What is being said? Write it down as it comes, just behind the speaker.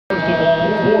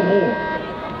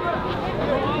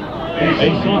A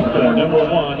sophomore, number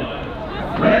 1,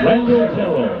 Randal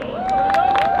Terrill.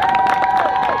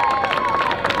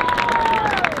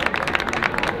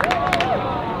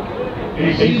 A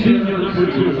senior, number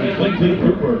 2, Clayton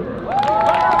Cooper.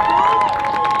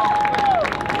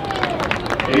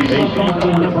 A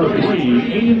sophomore, number 3,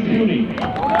 Aiden Cooney.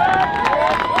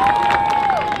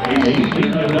 A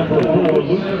senior, number 4,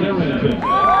 Sarrington.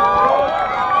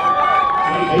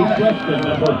 A freshman,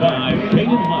 number 5,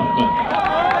 Kayden Hoffman.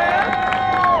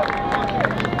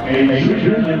 A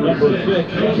junior, number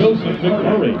 6,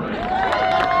 McMurray.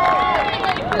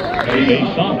 A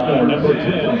sophomore, number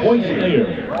 10, Hoyce Ayer.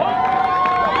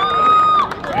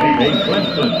 A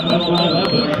freshman, number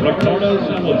 11, Ricardo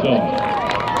Salazar.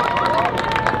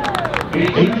 A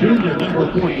junior, number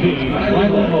 14,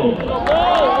 Mull.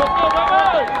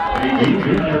 A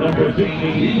junior, number 15,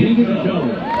 Deagan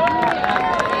Jones.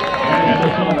 And the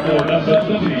sophomore, number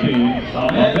 17,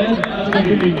 Ahmed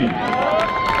Altamimi.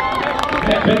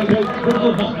 Head coach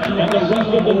Randal Vaughn and the rest of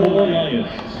the Mull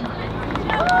Alliance.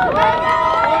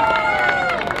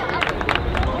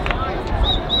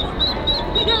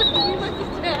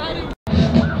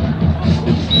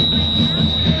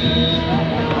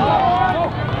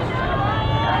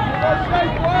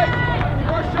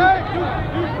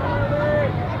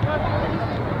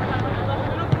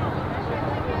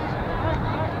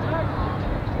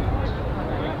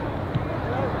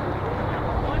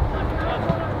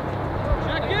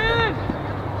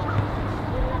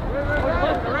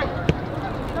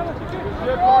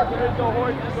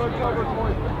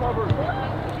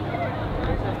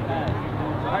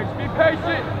 Be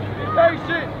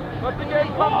patient. Let the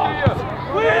game come to you.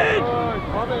 Win!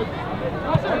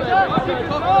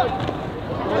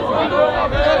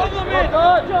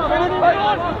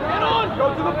 Go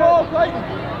to the ball, Clayton.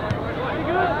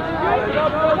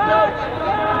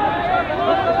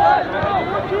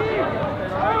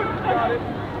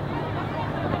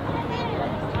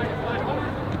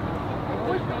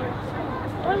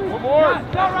 One more.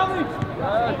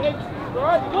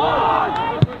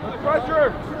 Pressure.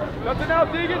 Nothing out,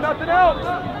 Deagan. Nothing out.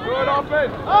 Good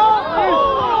offense.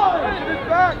 Attention is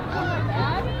back.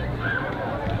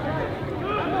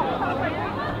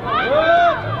 Good.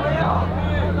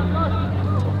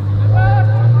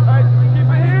 Hey, keep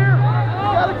it here. You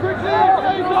got a quick lead.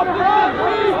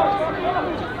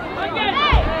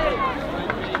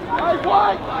 Hey,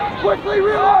 White. Quickly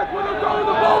realize when they're throwing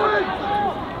the ball in.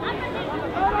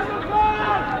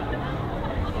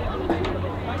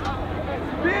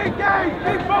 Be engaged,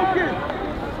 be focused.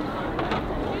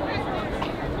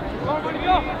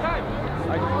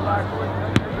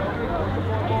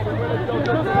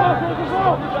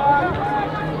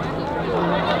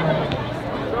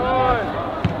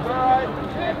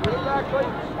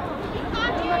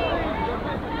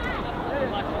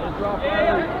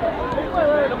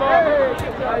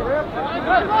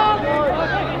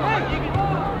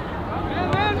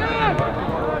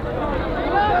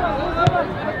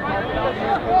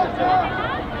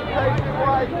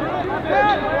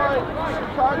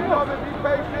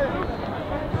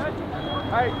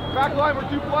 Hey, back line, we're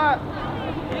too flat.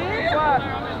 Too flat.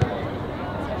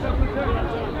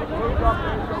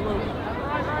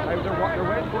 Hey, they're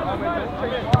waiting for Ahmed.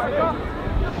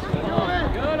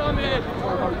 Good, Ahmed.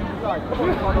 Come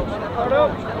on, Ricardo.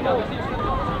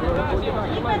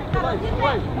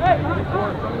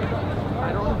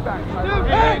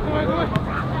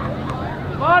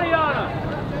 Body on him.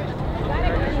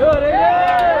 Good,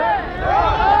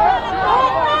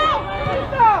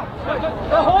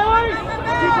 the Hoyce!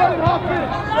 Keep running, Hoffman!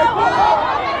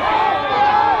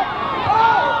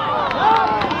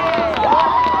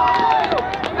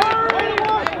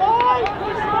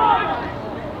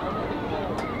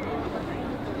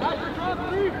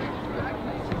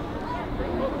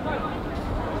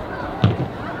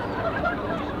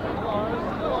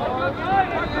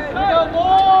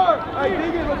 Hey,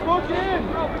 Deagan, let's book it in!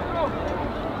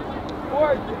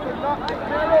 Boys, it's a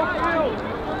narrow field!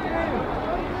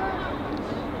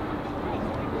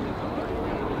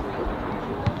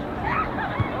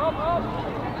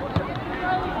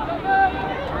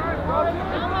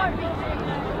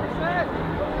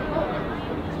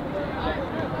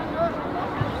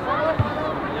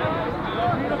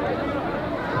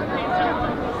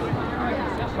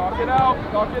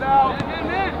 Talk it out.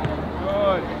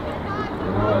 Good.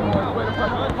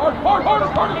 Hard.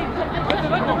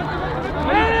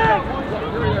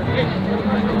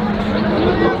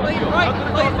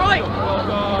 Right. Well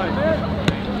done.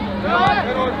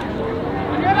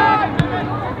 Get out.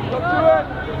 Let's do it.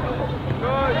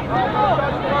 Good.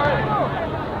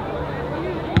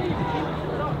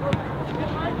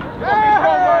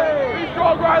 Hey!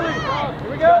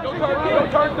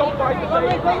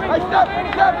 step,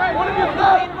 one of you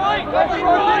step. Let's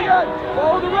run again.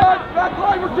 Follow the run, back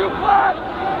line, we're too flat.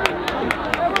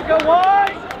 Go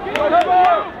wide. Come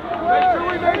on. Make sure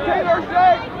we maintain our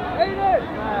shape. Enid.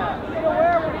 Get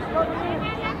aware when he's coming in.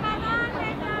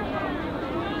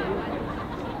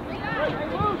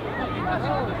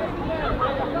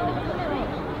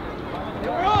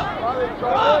 You're up.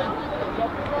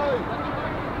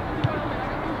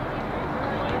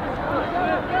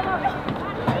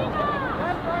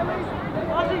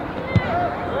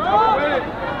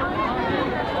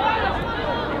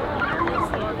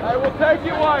 Hey, we'll take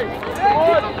it, White.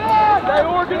 Stay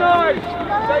organized.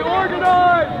 Stay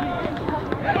organized.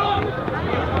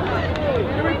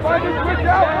 Can we find this switch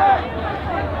out?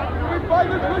 Can we find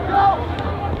this switch out?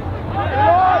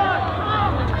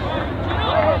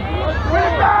 Win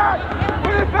it back!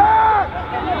 Win it back!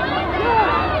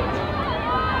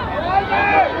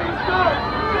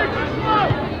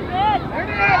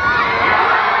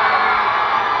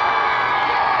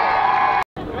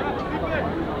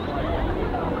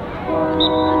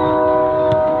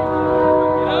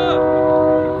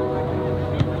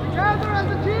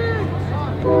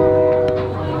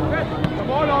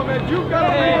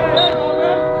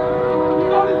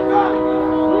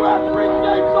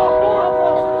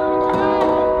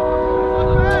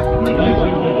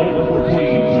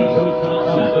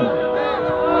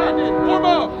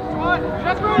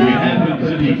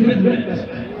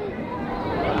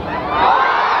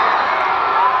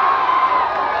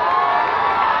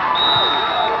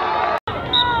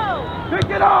 Pick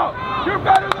it up! You're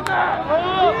better than that!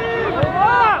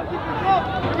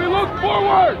 Can we look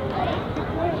forward?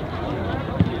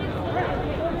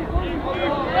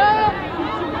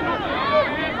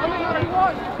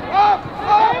 Up!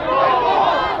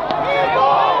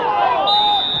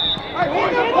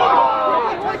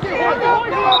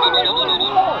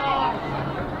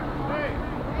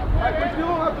 You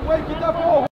don't have to wait, get that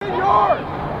ball in yard.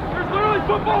 There's literally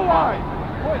football line.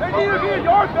 They need to be a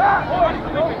yard back.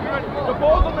 The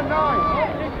ball's on the 9.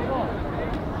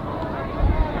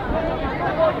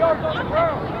 Yards on the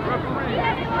ground. Referee.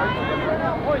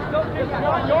 Hoyce, don't kick the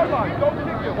 9-yard line. Don't kick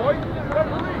it, Hoyce.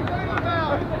 Referee.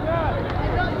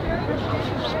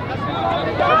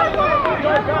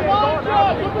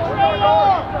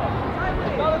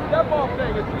 It's not a step-off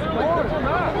thing. It's like it's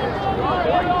not.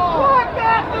 Look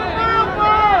at the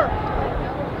number!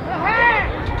 The hat!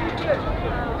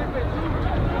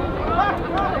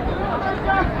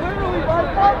 Literally, my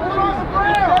partner's on the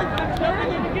ground!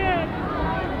 Turning it again.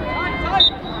 Tight.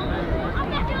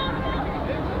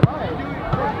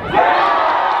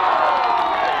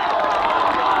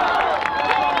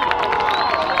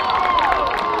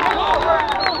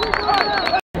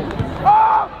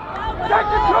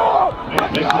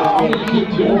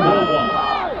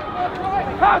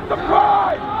 Pass the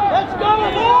pride! Let's go,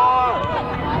 more!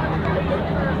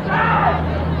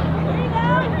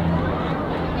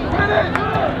 Finish!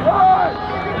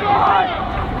 Right!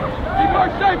 Keep our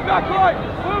shape back right!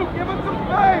 Luke, give us some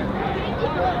space!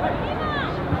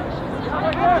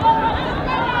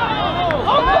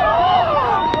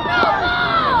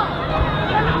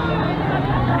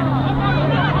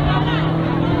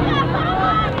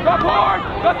 Drop hard!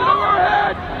 Cut it over our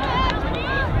head!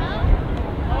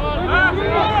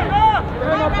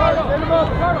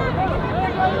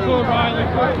 Go, Riley.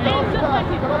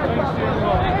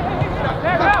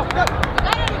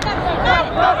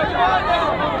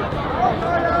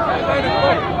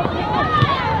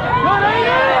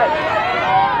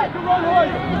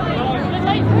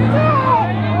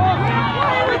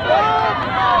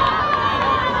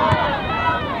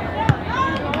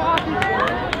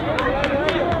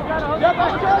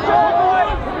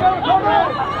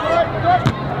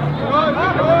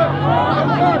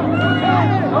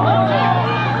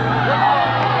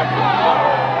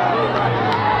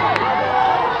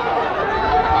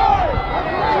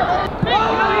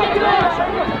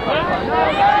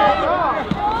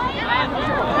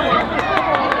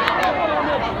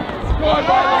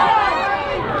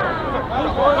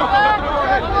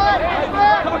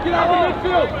 Get out of the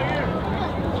midfield!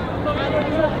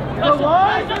 The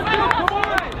line! Come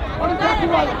on! On the back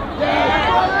right!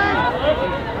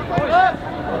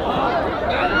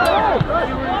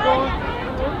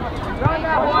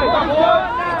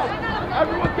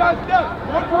 Everyone's got steps!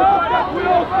 One person step, we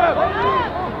all step!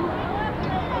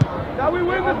 Now we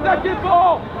win the second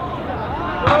ball!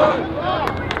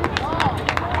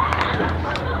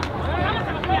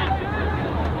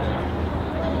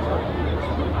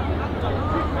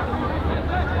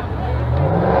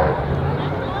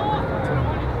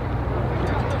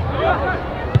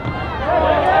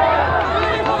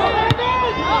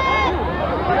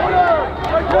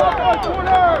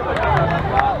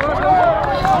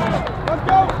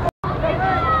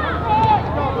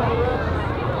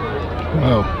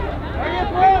 Oh.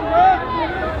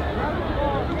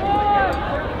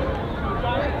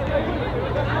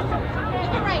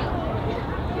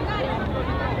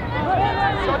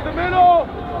 Shut the middle.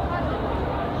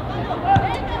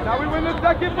 Now we win the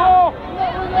second ball.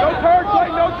 No turn,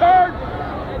 Clayton, no turn.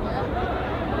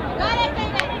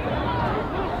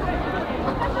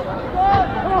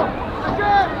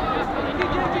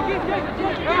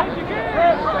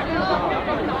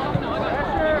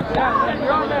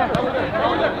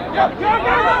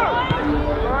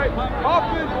 Alright,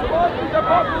 Hoffman, step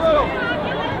up a little.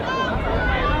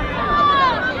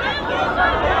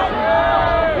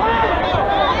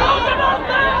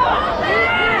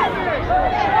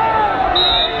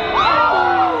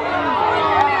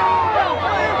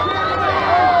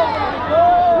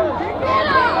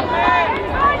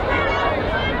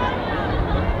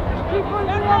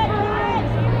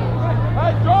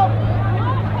 Hey, drop!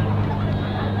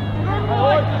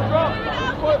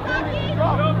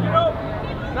 Drop.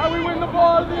 Now we win the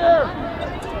ball out of the air.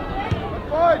 That's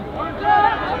fine.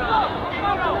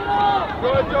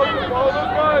 Good, Joseph. Ball is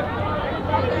good.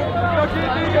 Stuck in,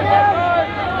 Deagan. That's right.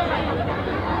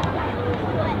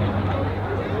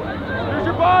 Here's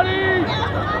your body.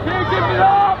 Can't give it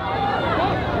up.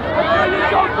 There you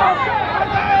go, Joseph.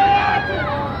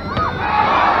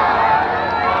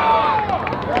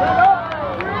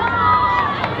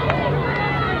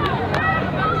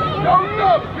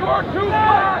 Joseph, you are too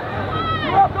flat.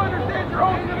 You have to understand your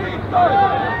own defeat, son.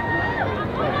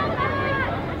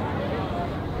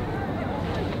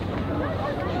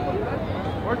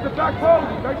 Where's the back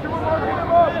post? Make sure we're marking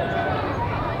him up.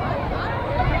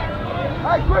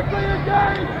 Hey, quickly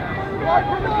engage. Right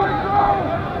from the free throw.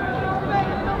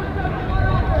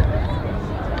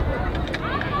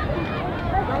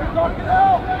 Now he's talking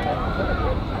out.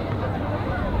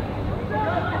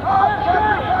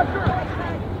 Pressure.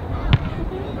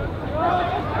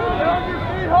 Down your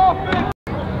feet, Hoffman!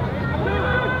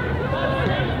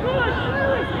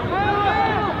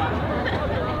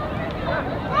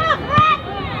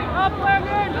 Up,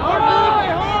 Landon!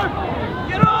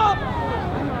 Get off!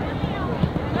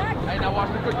 Hey, now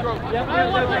watch the good throw. Yeah,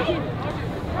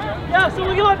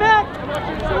 someone give it back!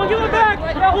 Someone give it back!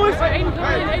 Yeah, Hoyce! Aiden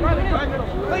Cooney!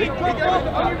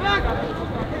 On your back!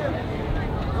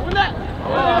 Win that!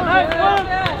 Nice one!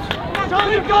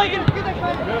 Keep going!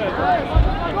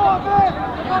 Go on, man!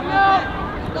 Come on now!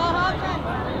 Go, Hoffman!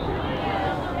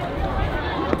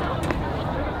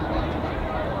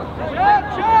 Check!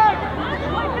 Check!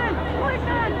 Clayton!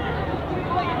 Clayton!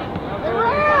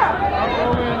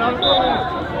 I'm going.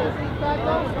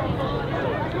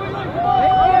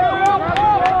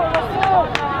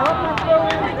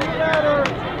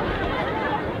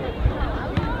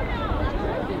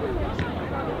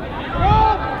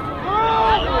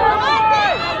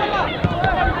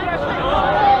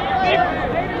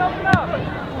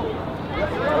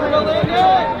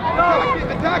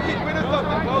 Attack it, win us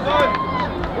something, well done.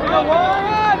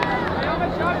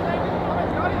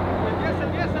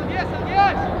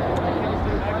 Yes.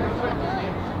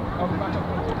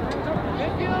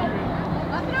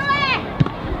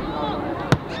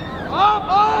 Up!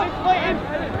 Clayton!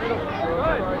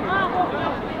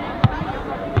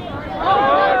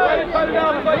 Cut it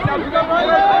out, Clayton. Now you got right.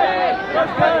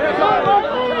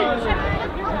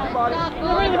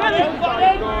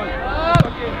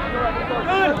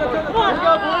 Come on,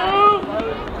 go, Blue!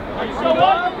 So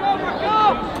what? Go!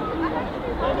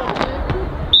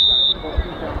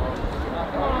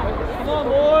 Come on,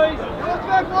 boys! Let's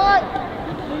back right!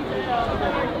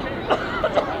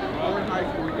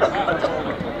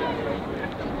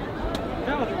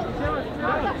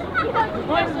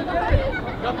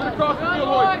 Nothing across the field,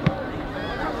 boys!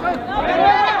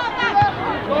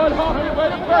 Good, Hoffman, way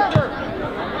to pressure!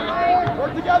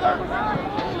 Work together!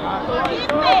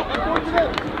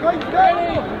 Great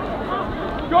steady!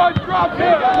 Good drop,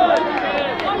 Deagan!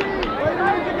 Way to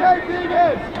read the game,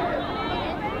 Deagan!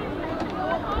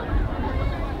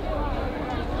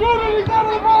 Shoot it, he's out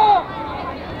of the ball!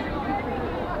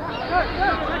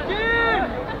 Check in!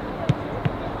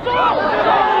 Shoot!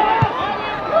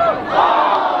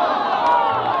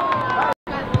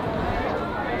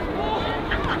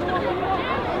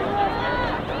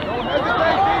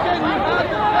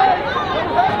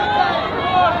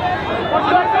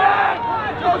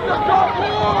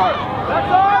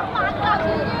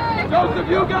 Joseph,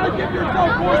 you gotta give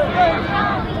yourself more space.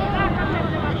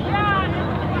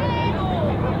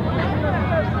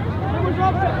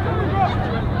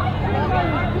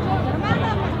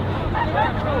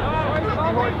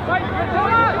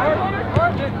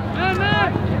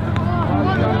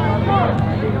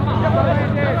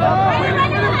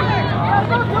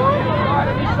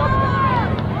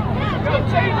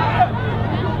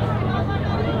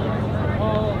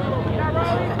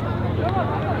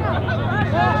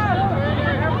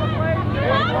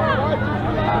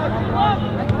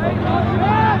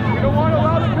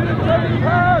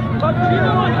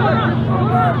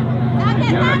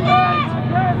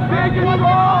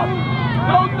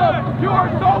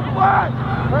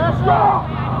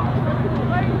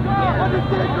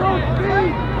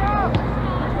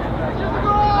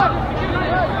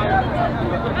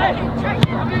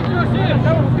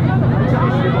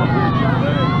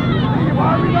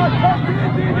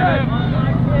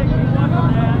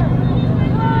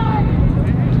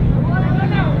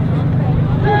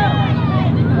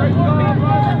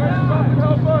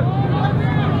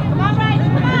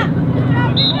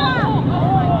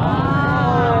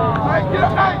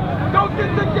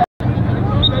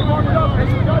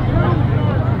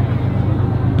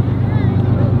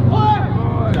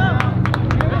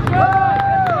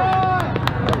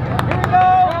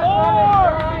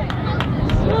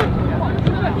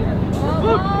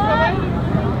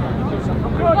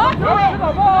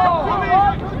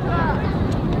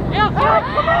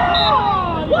 Come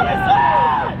on! What is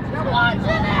that? You're watching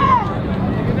it!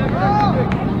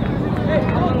 Hey,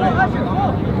 come on, Usher, come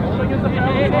on.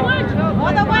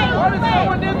 On the way, on the way.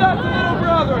 Someone did that to little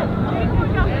brother.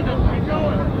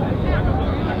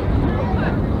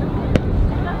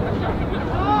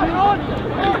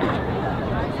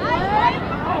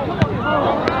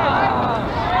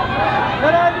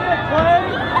 Get out of here, Clay!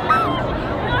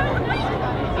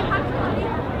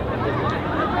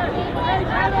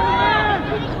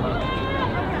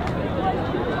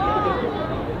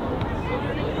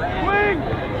 Swing!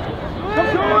 Come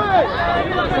to it!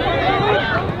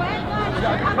 We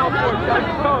gotta be tough, boys. We gotta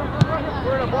be tough.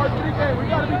 We're in a varsity game. We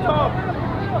gotta be tough.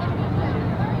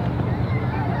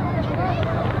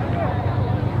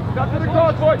 Step to the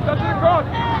cross, boys. Step to the cross.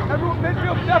 Everyone,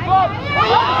 midfield, step up.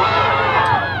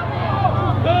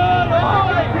 Good.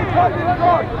 Keep touching the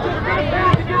cross. We're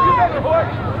gonna give you another,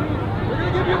 Hoyce. We're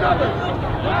gonna give you another.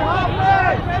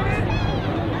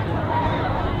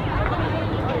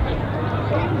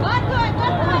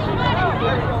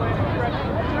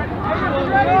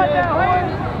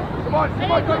 Come on,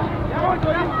 Clayton.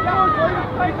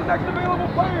 Take the next available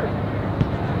player.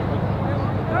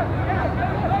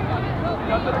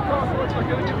 Got to the cross, Hoyce. I'm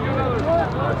gonna give you another.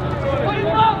 Put him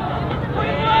up! Put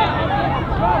him up!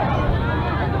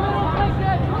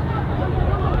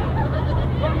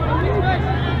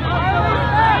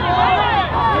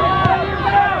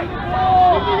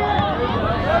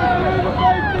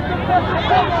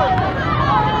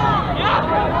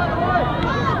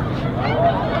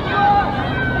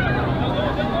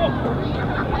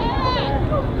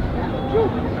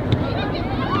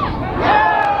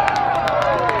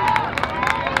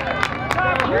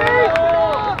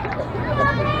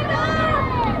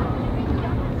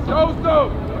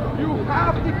 Joseph, you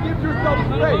have to give yourself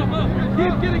space.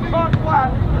 Keep getting caught flat.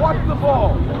 Watch the ball.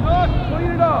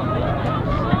 Clean it up.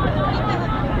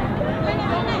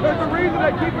 There's a reason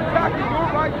they keep attacking your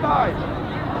right side.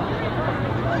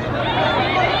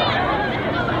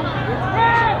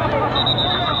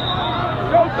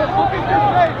 Joseph, look at your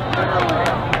face.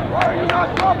 Why are you not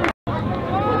dropping?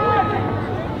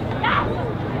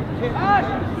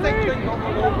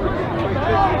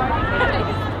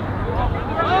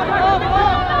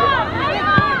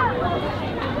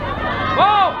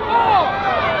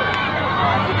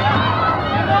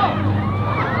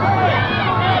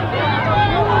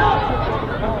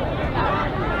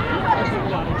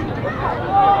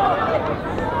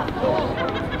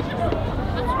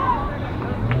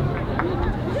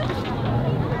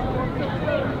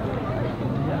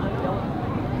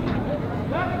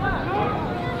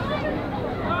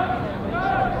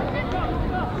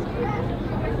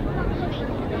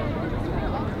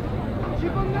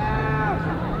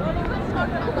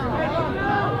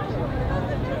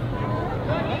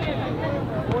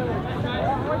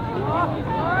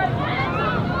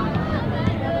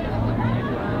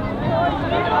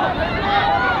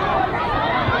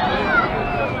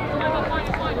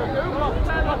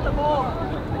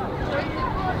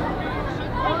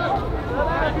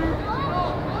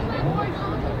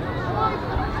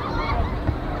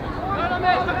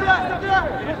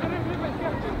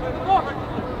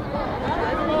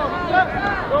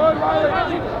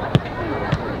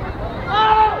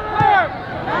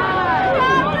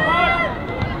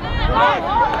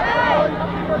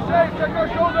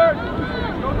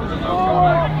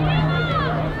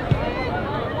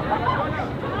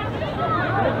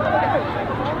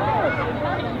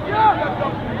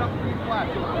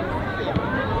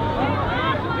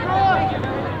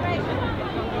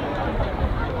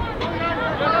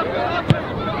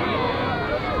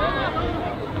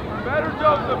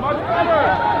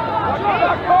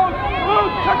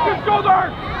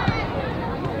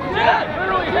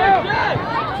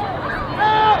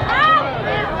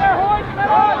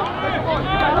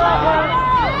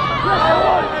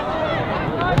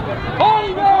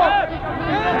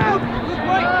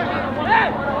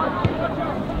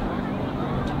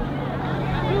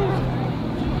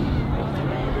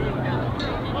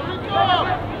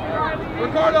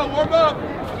 Ricardo, warm up!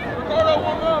 Ricardo,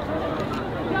 warm up!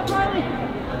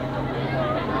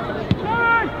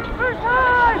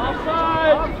 Offside!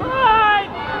 Offside!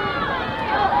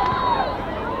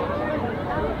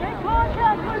 Take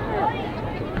contact with me!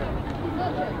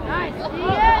 Nice,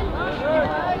 Ian!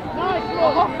 Nice,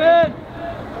 Hoffman!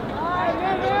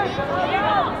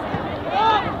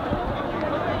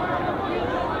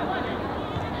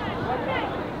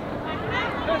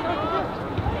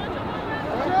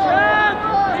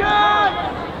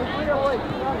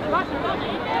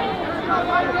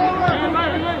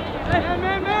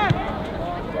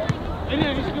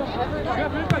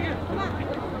 Man!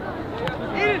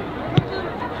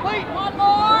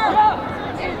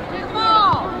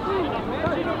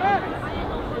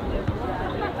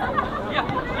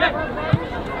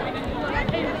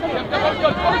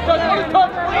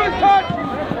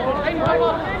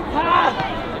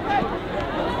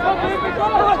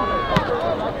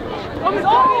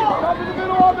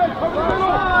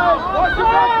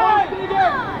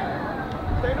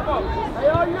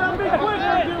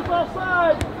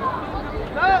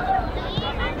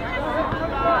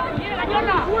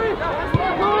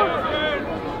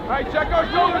 Hey, check our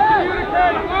shoulders,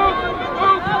 communicate, move.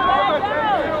 Come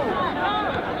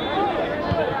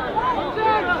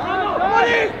on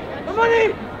in!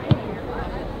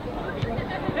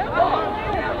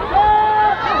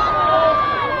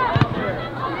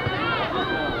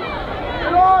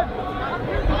 Get on!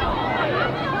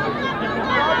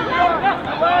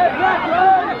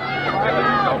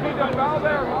 Don't be done foul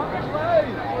there, play!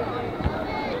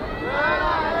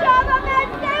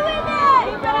 Stay with it!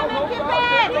 You better make it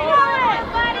bad! You know it,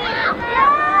 buddy!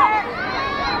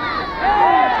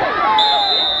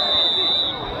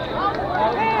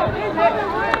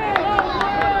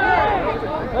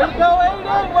 Way to go,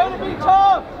 Aiden! Way to be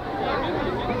tough!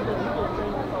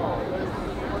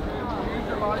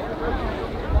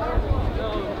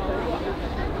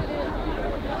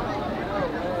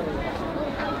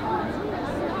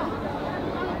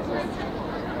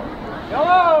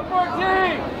 Hello,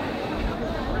 14!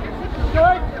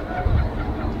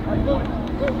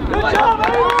 Good job,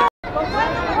 Aiden!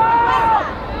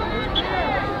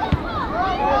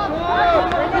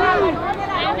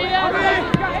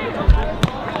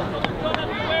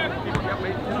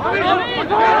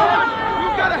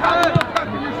 You've got to have it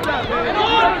in your step.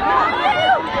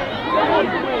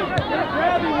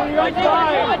 Grab him when you're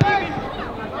outside.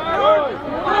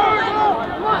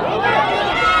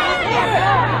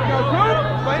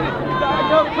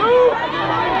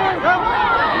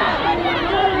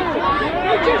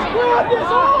 He just grabbed his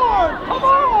arm! Come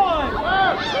on!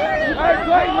 Hey,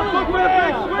 Clayton, let's look for the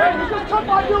big swing! He just took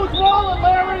my dude's wallet,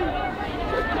 Larry!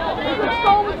 He just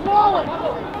stole his wallet!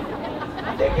 I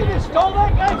think he just stole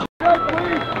that guy's wallet,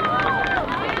 please!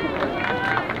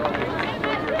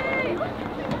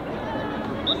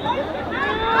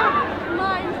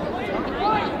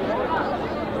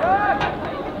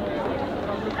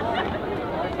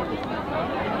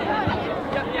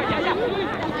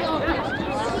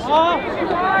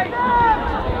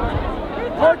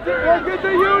 Work as a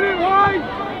unit, White!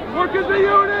 Work as a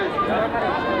unit!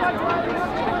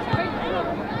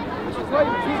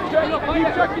 Keep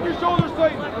checking your shoulders,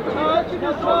 Clayton! Checking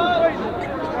your shoulders, Clayton!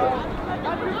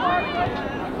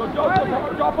 So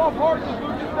drop off hard so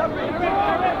Luke can step in.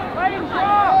 Clayton,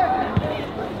 drop!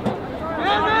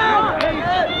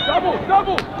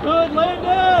 Double! Good,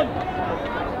 Landon!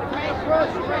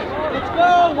 Let's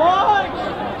go, White!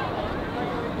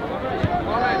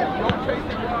 All right, don't chase it.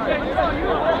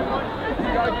 You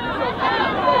gotta give yourself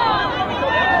time.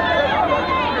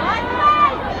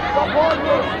 Stop hard,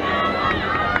 Luke.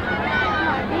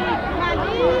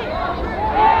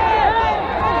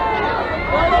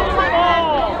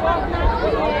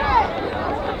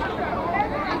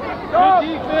 Good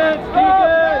defense,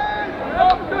 Deagan!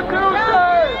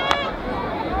 Substitution!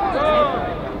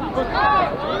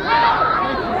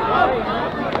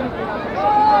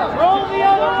 Roll the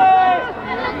other way!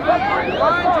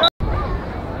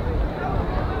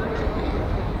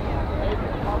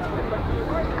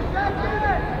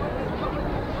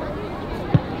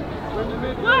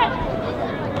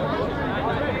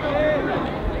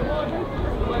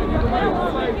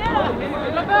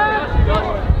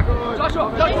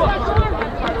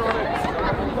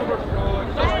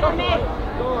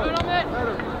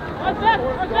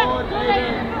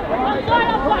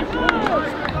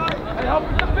 Hey, help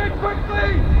us defend quickly!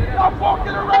 Stop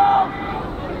walking around!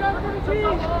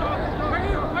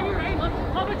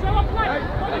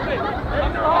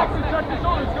 Mr. Hoffman, check the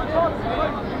shoulders. Good talk.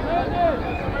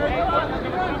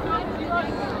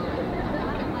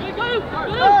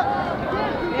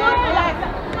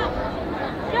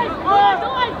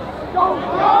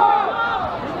 Go!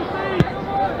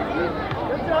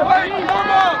 Wait, warm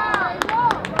up!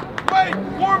 Wait,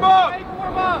 warm up!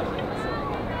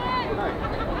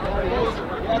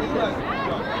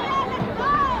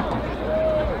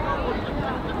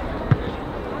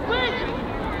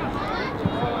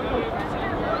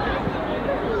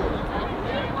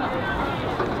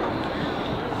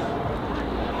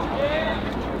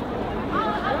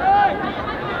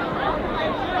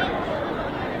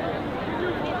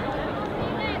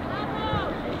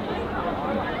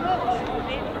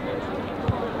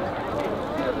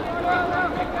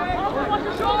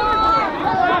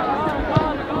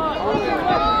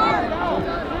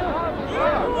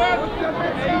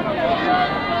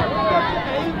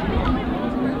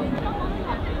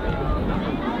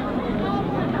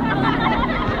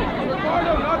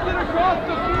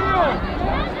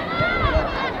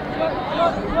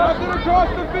 Across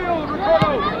the field,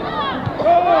 Ricardo!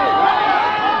 Go!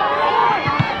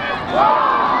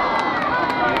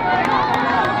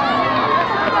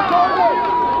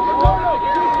 Ricardo,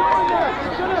 keep doing that!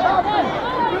 It's gonna happen!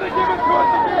 You're gonna give it to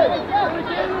us again!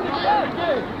 Again!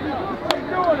 Keep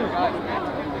doing it!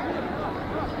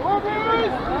 Come on,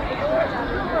 boys!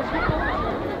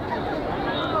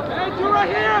 Hey, two right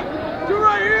here! Two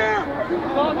right here!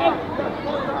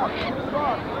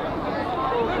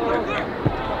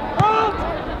 Up!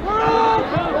 We're up!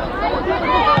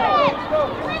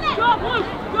 Drop loose!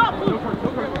 Drop loose!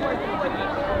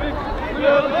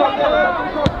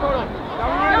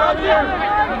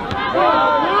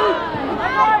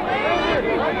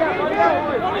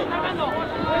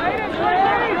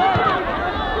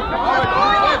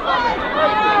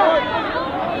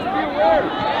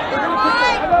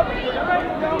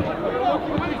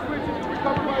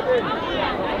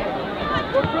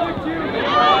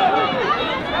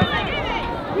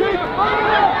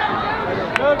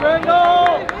 Good,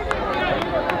 Randal!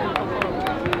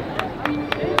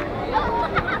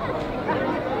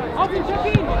 Up to the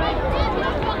team!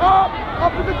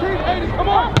 Up to the team, Aiden, come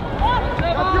on!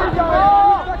 That's your guy,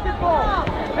 second ball!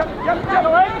 Get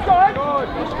Aiden, go ahead!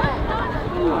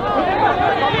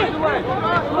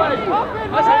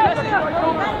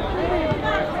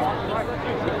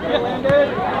 Landon,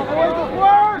 avoid the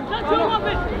work!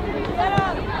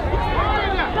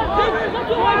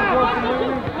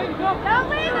 Don't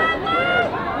leave us!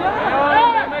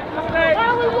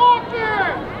 Where we walk here?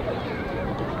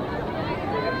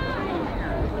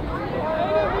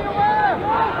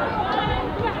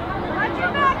 Watch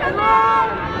your back, Ahmed!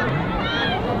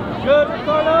 Good,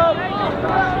 Ricardo!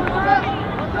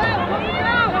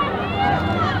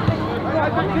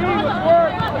 That's the team, let's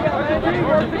work! That's the team,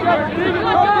 work together! Team, come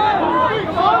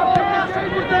on!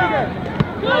 Change your Deagan!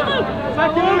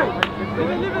 Back in!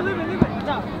 Leave it!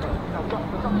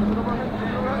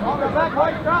 On the back,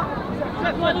 right, drop!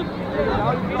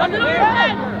 Under your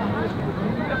head!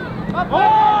 Up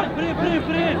on! Put it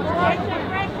in! Pressure!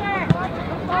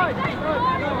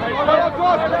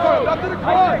 Up to the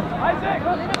cross! Isaac!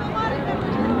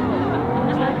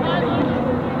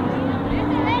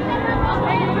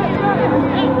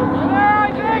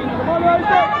 Come on,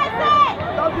 Isaac!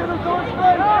 Don't get him going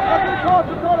straight! Up to the cross,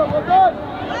 Ricardo, well done!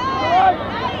 All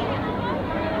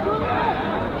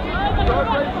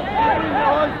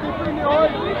right! Keep bringing the oil!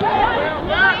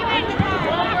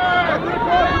 Up to the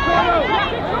cross, Ricardo!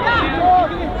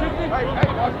 Hey,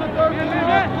 watch the third one,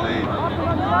 please!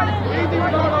 Easy,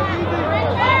 Ricardo, easy!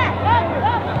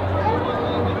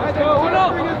 Hey, they want to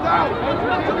bring us out! I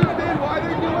don't understand why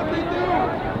they do what they do!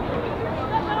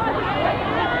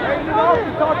 Hey, you know,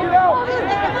 you talk it out!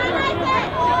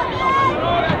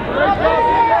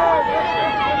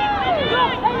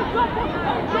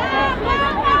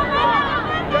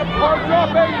 Hard drop,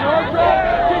 Aiden, hard drop!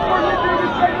 Keep working through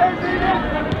this thing, Aiden!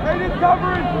 Aiden's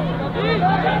covering!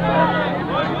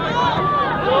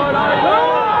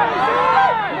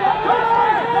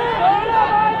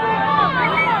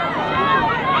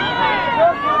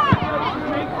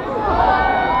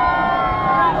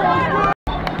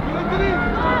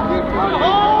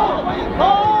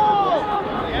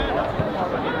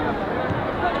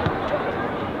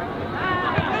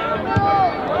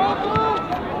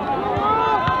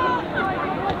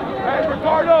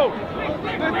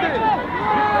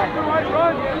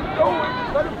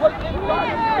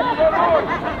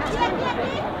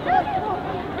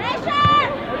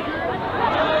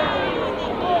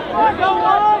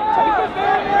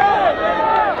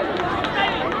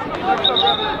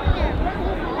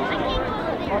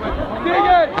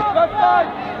 Deagan, left side.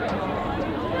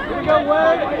 Here we go,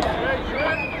 Ware.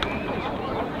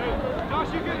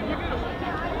 Josh, you get it.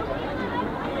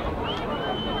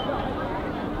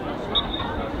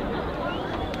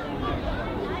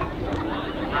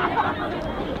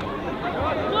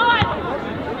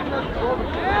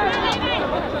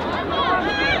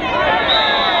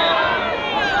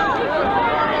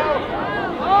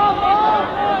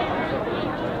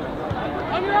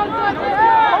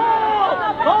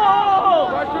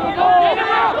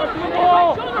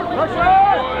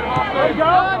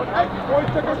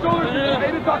 Hoyce took her shoulders.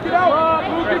 Aiden tuck it out.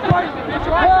 Move it right. It's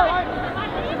right.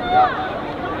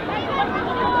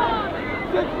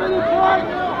 6 minutes right.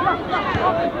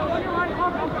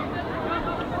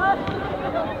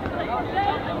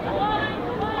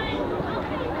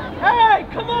 Hey,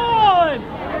 come on!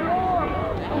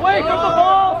 Away from the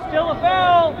ball, still a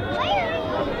foul.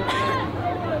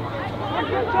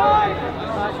 Good time.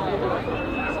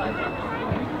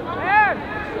 Man.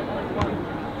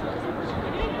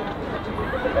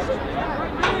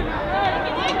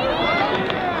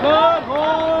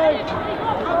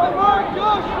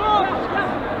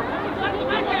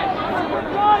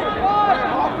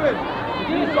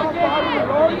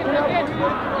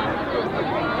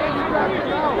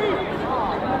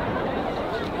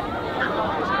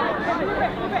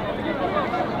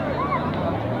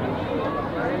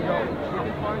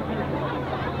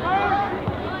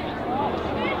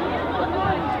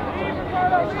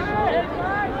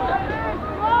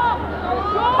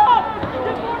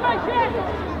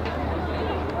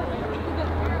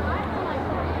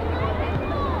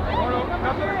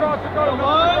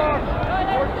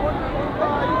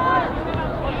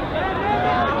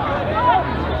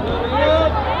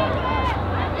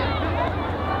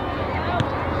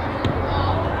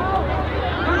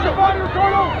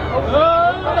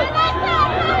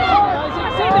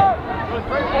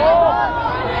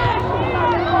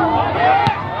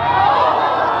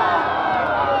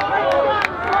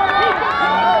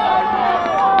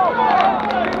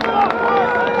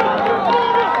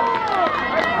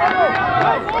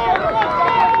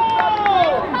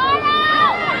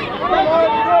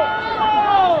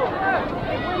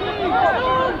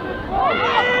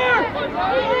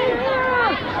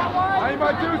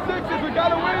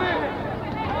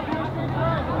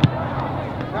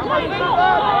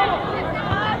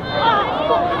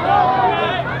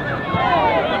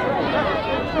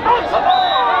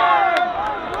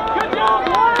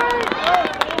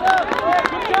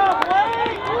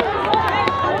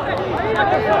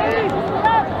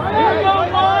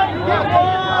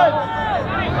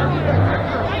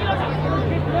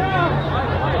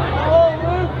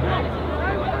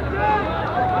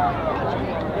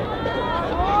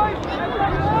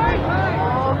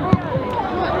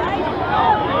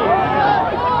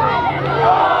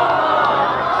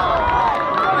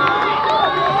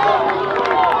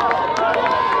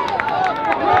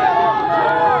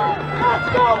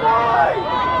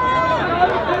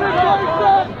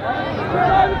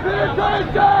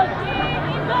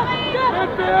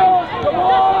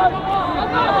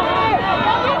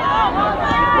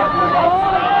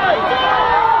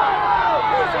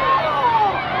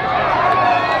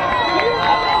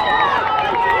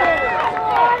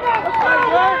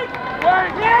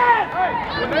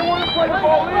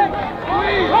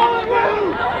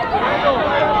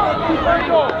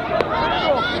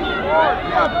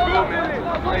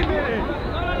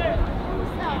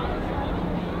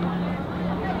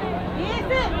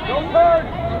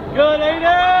 Good,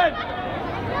 Aiden!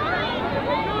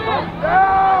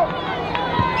 Down!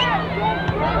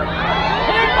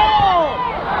 Hit ball!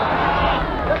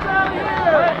 Get down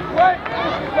here! Wait!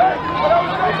 What I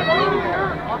was saying earlier,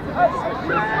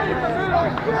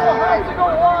 has to go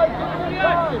wide.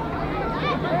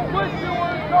 Push you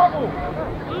were in trouble.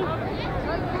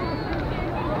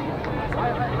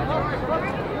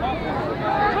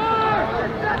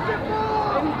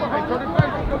 Hey, turn it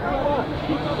back.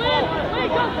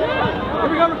 Here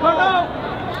we go, Ricardo!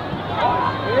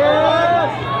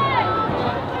 Yes!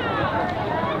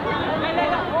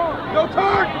 No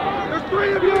turn! There's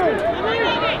three of you!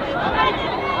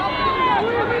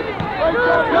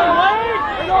 Good, Wade!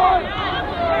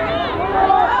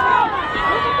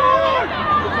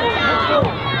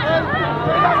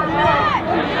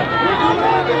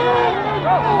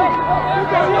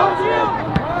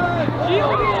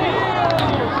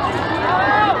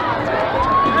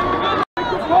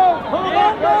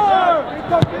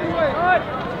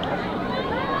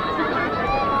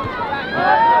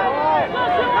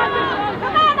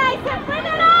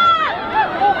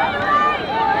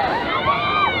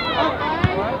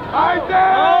 hang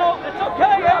on! It's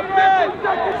okay, Aiden!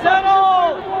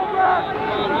 Settle!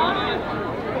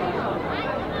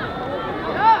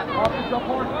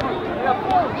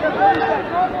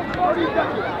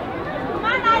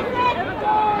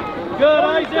 Good,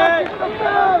 Isaac!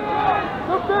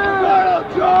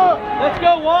 Let's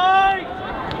go, White!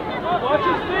 Watch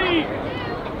his feet!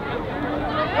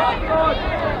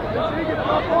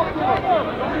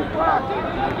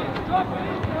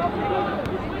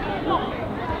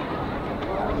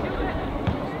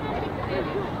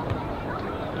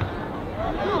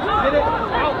 Get it!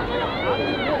 Out!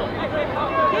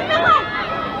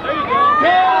 There you go!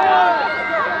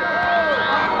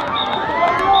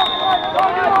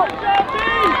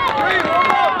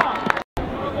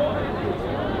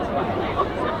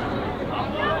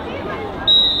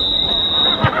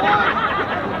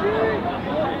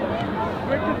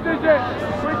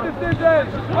 Quick decision!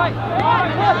 Right!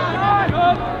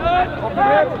 Good! Open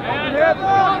hip!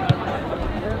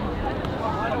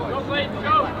 Go, Clayton,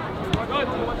 go!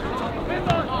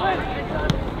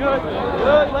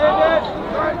 Good, Landon!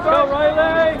 Go,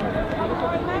 Riley!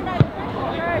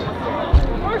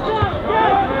 First one!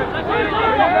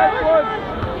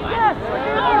 Yes!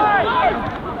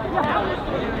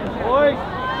 Boys!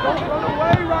 Don't run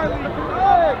away, Riley!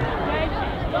 Good!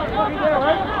 You there,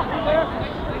 right?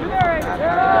 You there?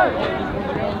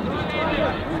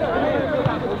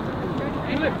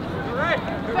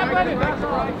 Step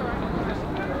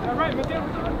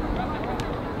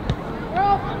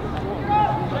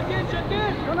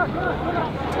Gotta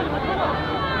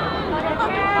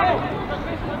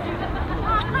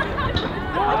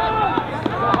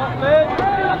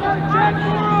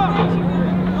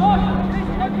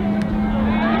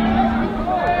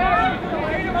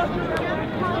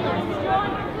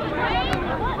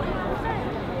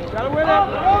win it.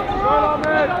 Good,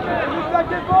 Ahmed. Do the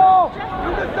second ball. Do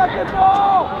the second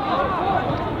ball.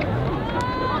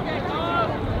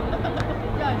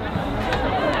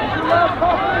 Left,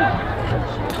 Hoffman.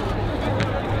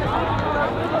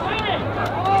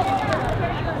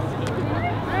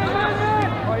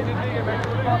 Oh, he didn't need it. Make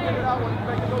sure we're popping it out when he's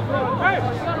making those runs. Hey!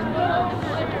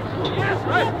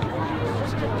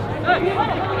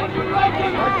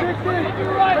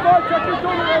 Come on, check your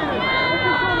shoulder rating.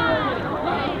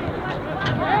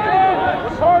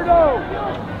 Ricardo!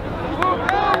 Move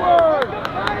forward!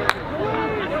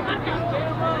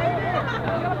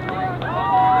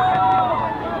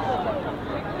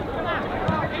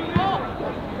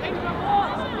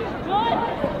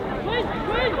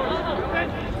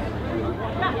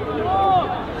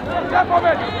 Step of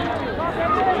it!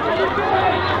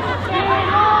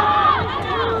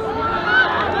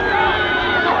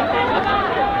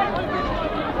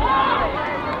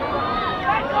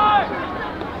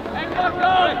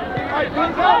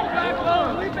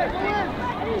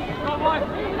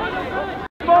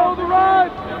 Follow the run!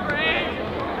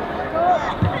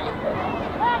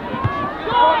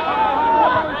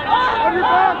 On your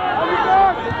back! On your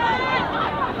back!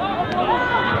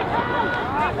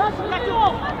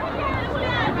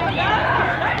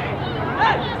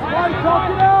 Right, talk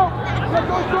it out! Let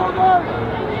go shoulders!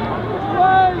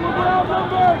 Play! Look out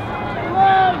numbers!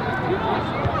 Play!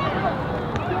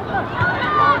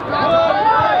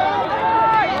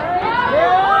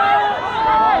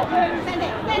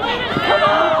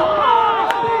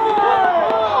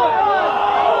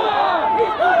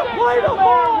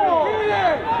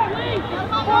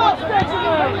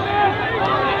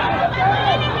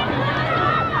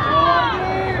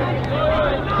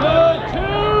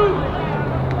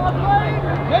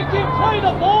 Make him play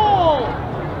the ball!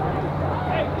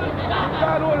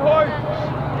 Got one, Hoyce!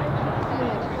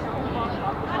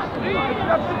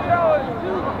 Accept the challenge!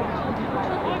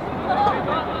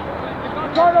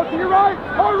 Ricardo, to your right!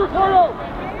 Hard, Ricardo!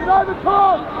 Behind the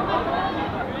tongue!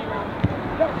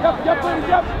 Yep, Brady,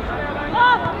 yep!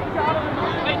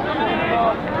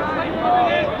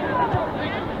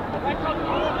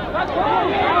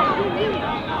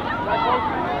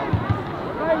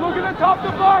 Hey, look at the top of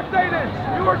the box, Aiden!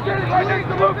 You are getting right next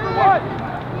to Luke for what?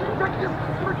 Check your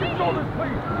freaking shoulders,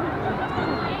 please!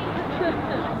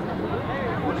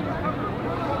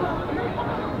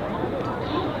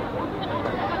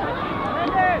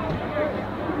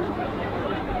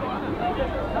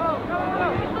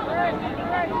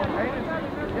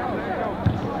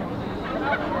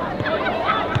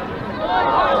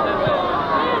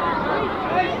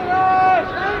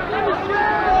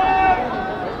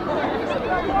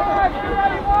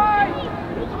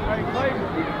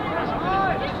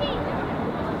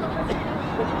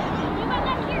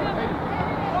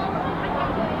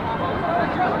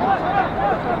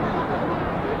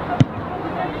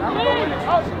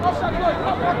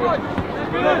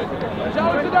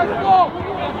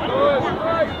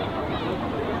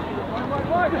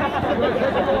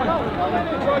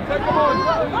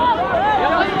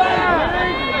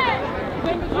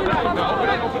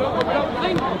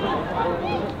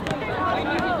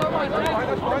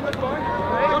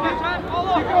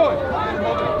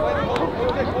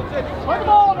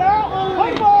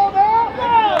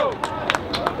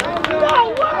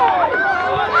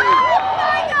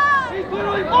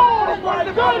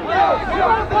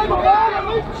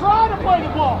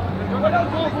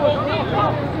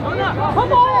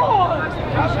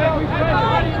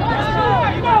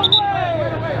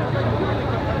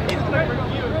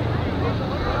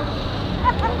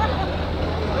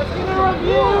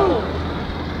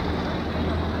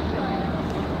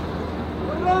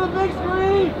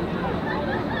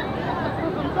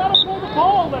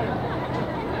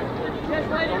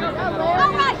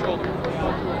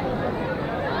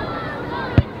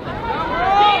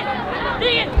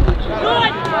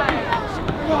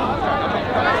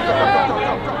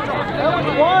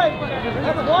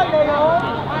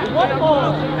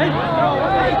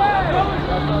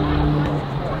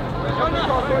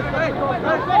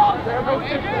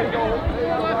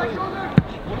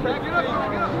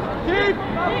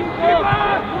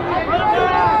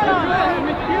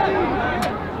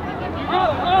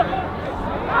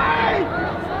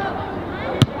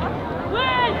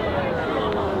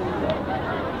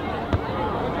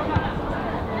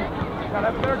 Gotta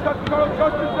have a better touch, Carl.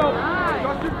 Trust yourself.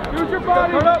 Use your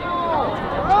body. Turn up.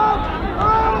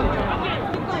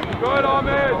 Good,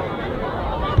 Ahmed.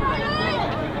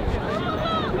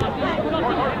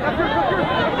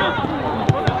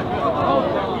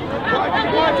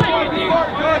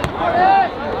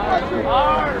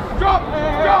 Drop.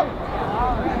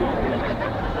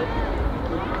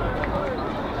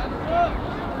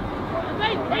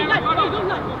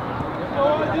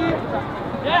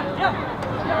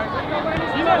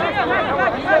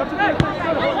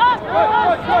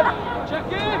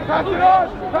 Check in. Pass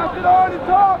it on and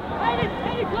talk.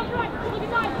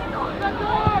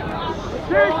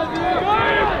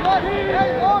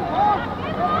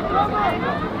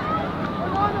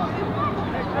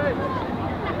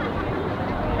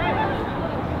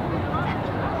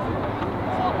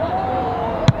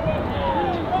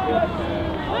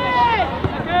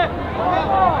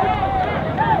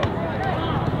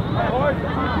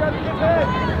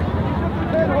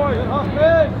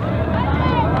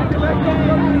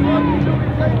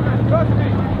 Trust me.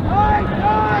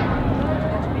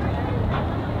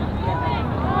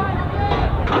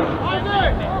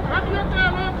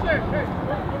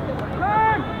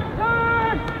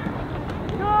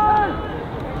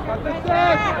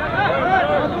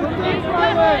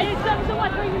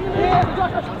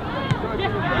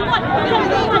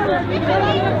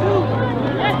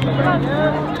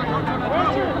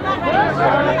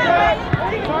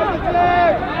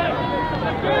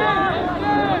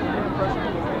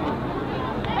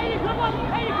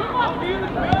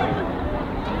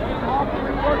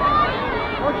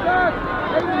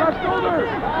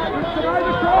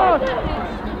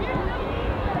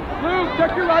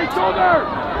 Check your right shoulder!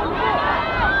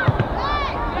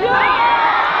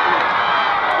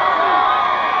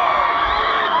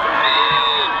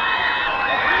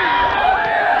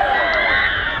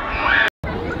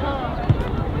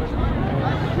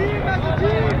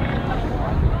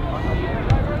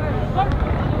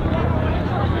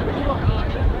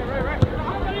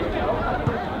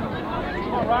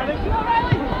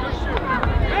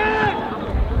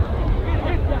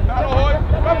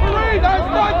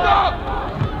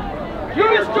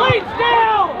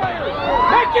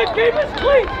 Keep his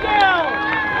cleats down!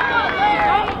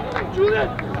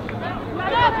 Judith!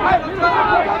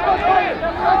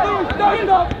 Stand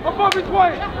up above his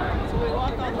weight!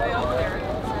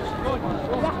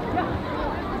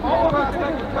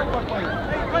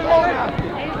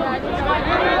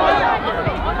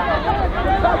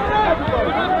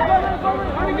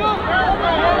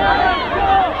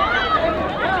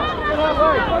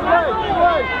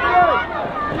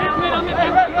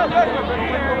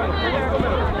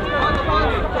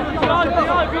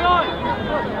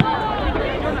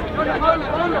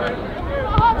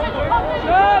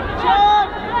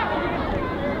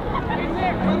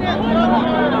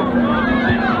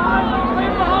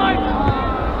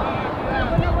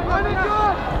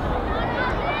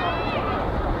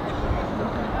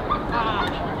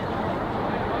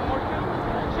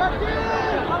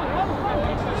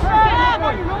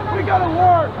 We gotta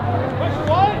work!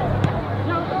 What?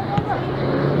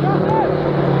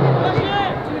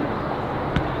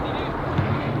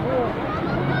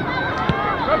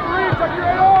 Referee, check your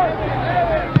head on!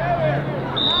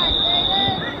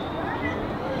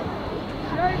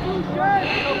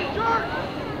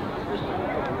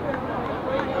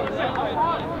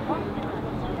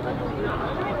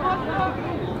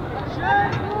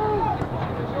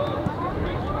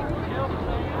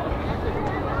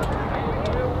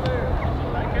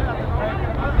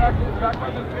 Back by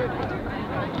the pit.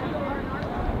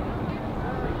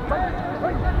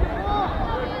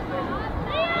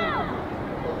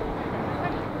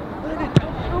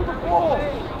 Through the ball.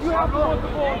 You have to want the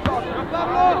ball, Tucker.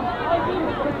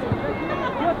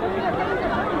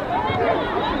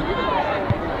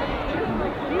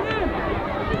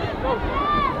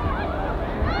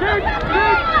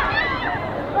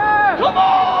 Come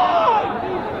on!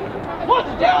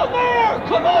 What's down there?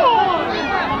 Come on!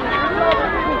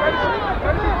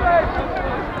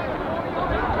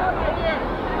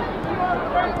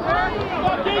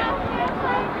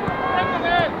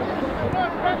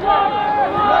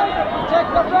 Check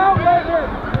the ground, Landon!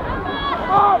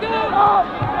 Up! Good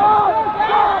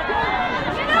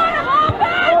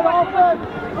offense!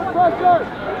 Good pressure!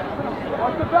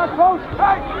 Watch the back post!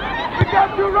 Hey! We got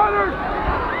two runners!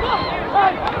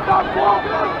 Hey! Stop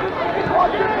walking!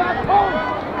 Watch your back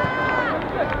post!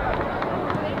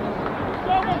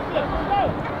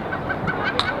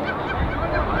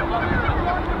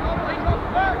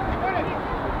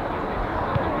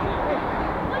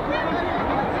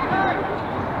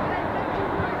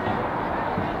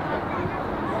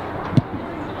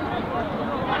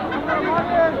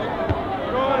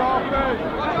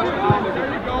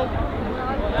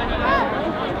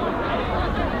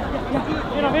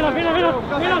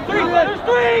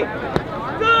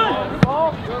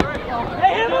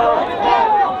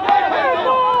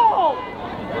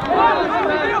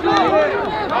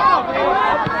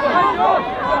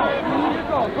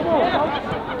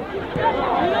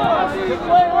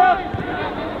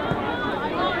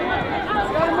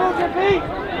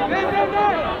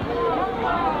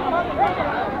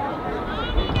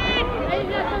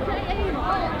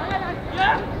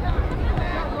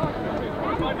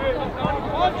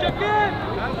 Check in!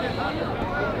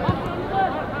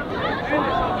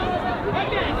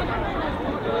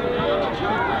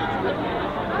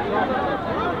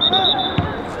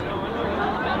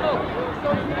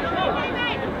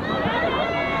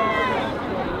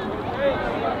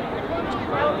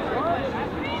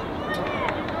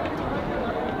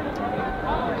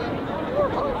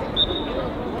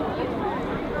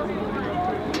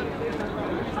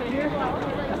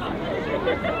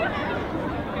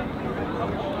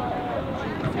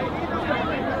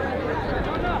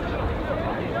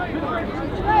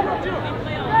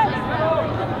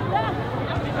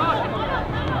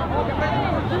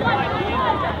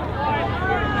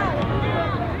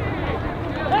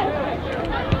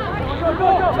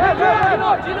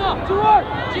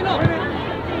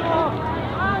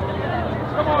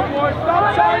 Come on, boys. Stop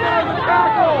trying to the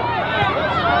tackle.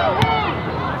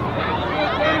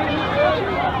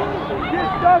 Get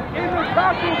stuck in the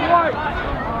tackle, boy.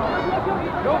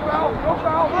 No foul. No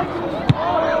foul.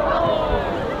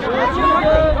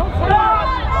 Don't stop.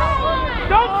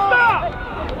 Don't stop.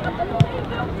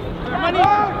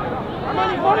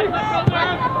 Money.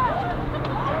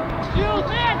 Shield,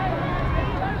 man.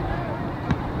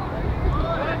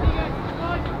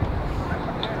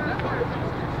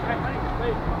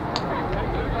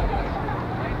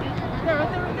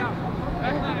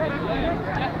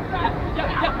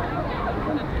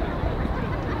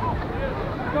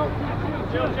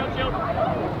 Chill.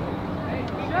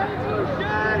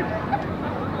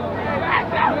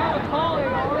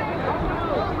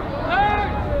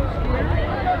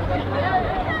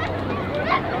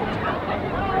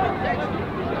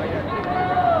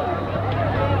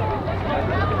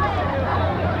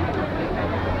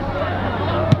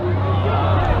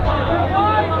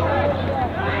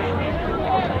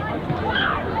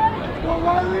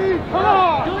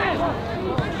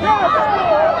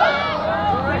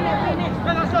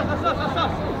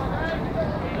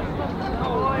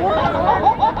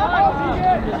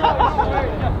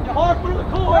 Hard for the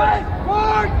course!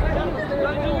 Hard!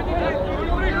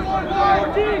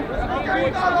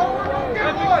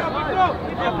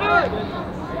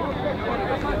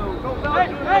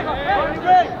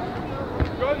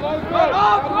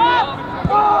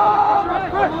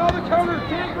 Another counter,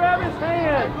 can't grab his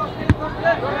hand!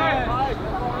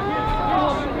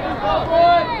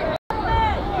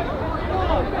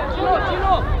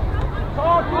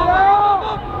 Talk it out!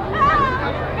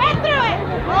 Get through it!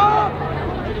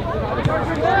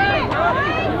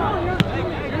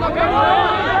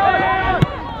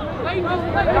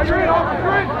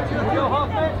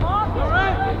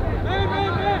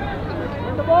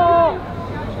 Win the ball!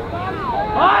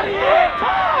 Body it!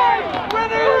 Time!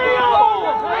 Winner! 3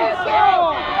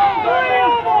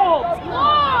 almost!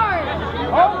 Lord!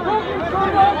 I'm cooking for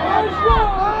the first one!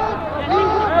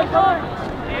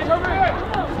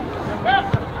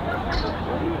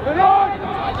 Good on!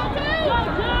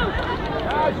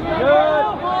 Good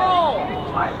ball!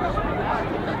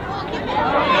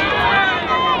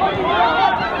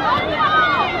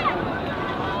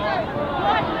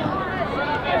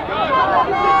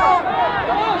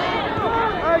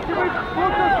 Hey, can we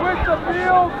switch the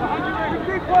field? If we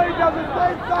keep playing down the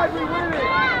same side, we win it.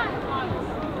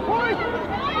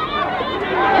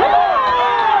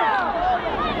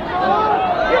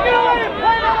 You're gonna let him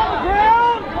play on the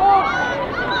ground?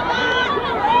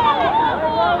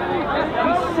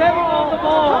 He's 7 on the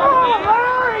ball. Come on,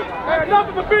 Larry! That's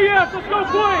nothing but BS. Let's go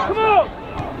play. Come on.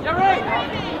 Yeah, right.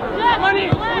 Money.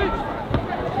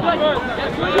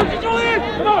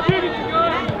 Come on, baby.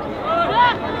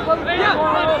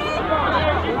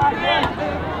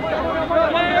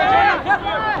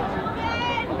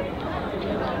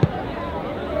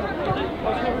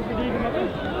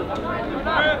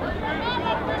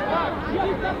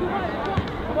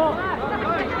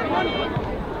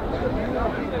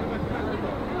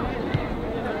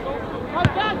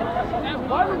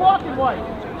 Why are we walking white?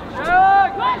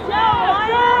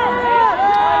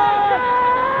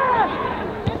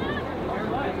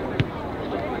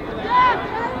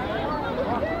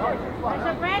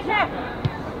 Pressure!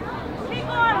 Keep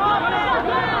on, Hoffman!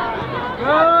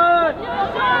 Good!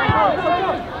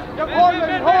 Get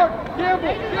hard,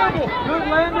 Gamble! Good,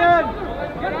 Landon!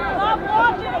 Stop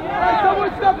watching! Hey,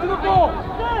 someone step to the ball!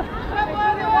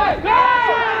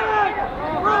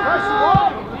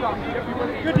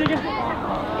 Good, Deagan!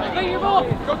 Hey, your ball! Go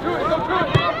to it! Go to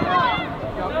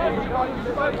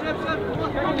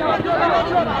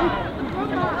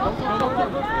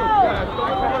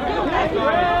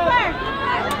it!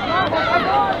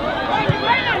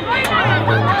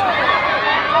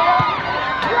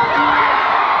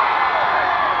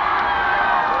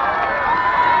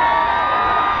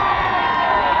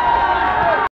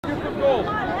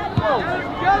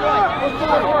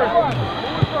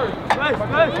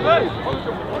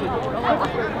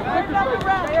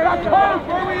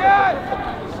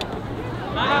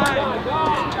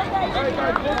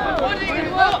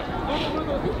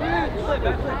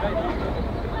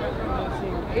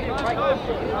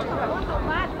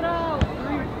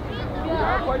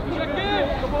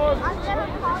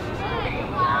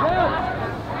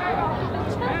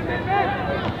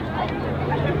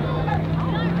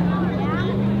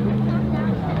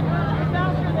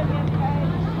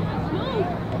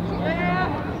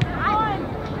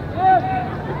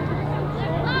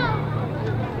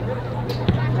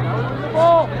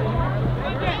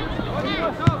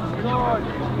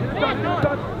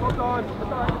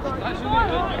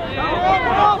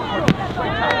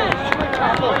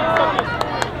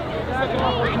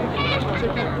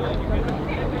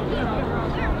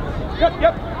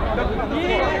 Yep.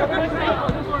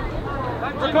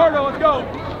 Ricardo, let's go.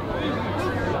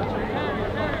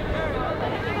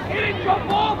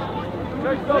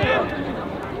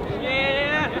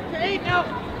 Yeah. Eight now.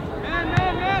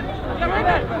 Man. Get right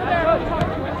there.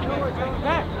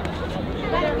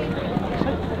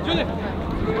 Julian.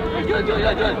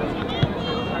 Good.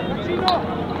 Chino.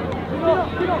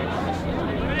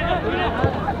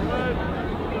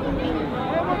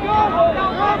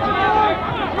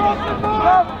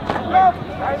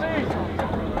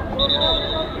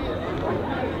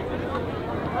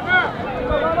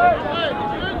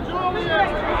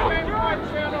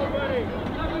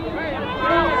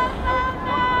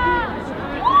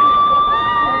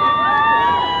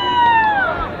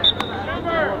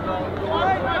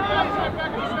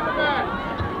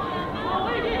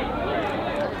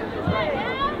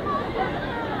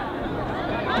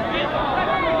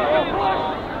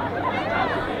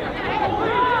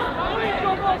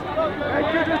 Make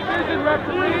your decision,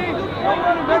 referee. Don't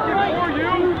let him make it for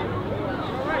you.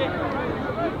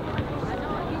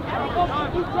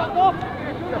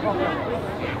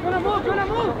 Gonna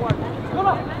move. Come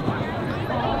on.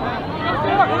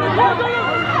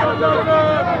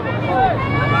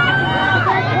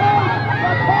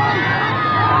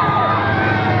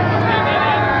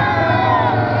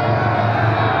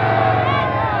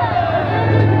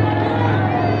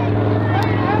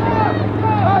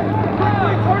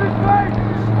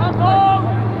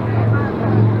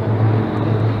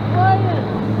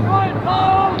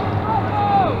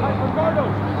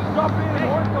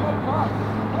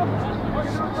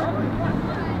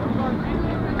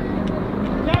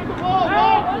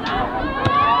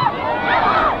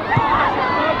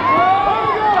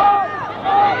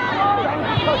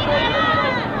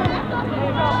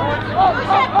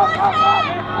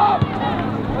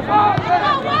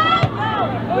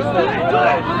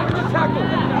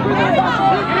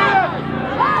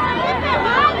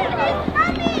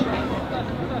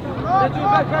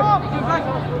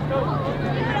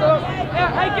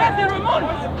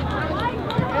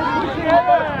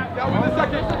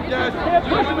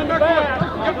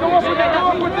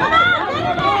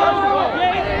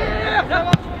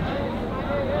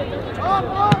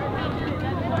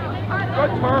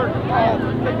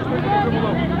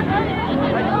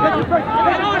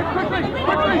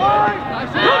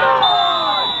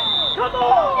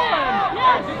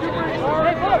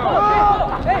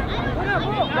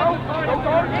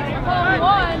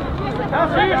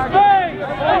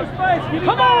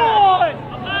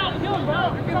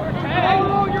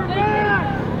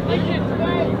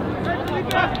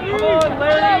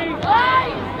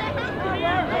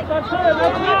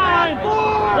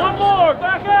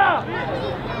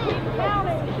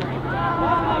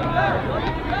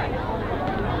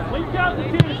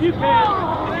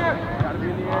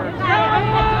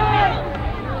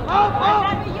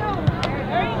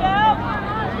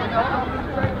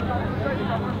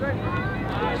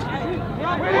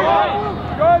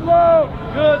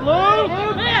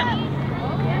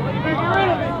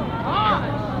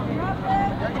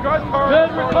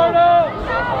 Good, Ricardo!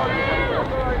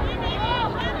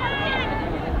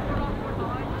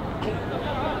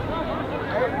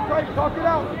 Talk it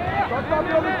out. Talk on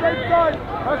the other straight side.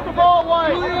 Press the ball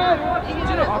wide.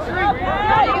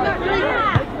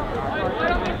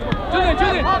 Julian!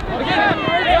 Again!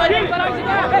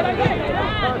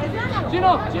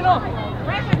 Gino!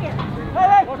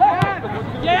 Hey!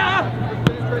 Yeah!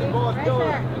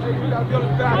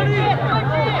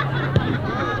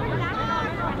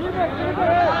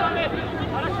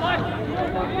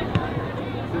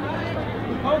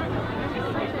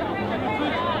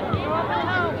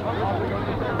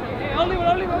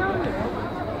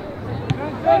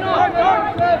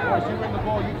 Once you win the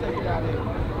ball, you take it out here.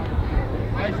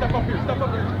 Hey, step up here, step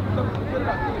up here. Step, get it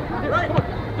out. Here, come on.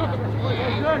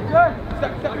 Good.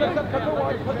 Step, cut the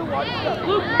wide, step.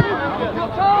 Luke,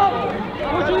 Tom!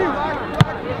 What'd you do?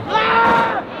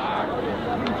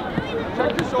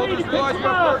 Check your shoulders, guys. You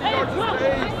have 30 yards of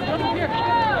space.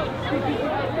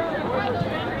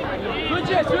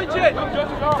 Switch it!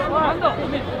 Randal,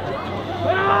 come in.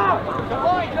 The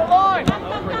line!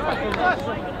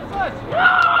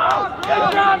 Good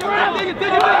job, Randal! Dig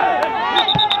it!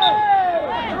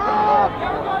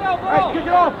 Hey, kick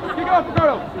it off,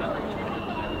 Ricardo!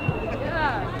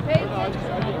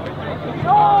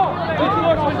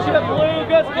 Sportsmanship, Blue,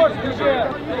 good sportsmanship!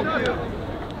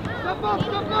 Step up!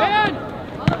 Ben!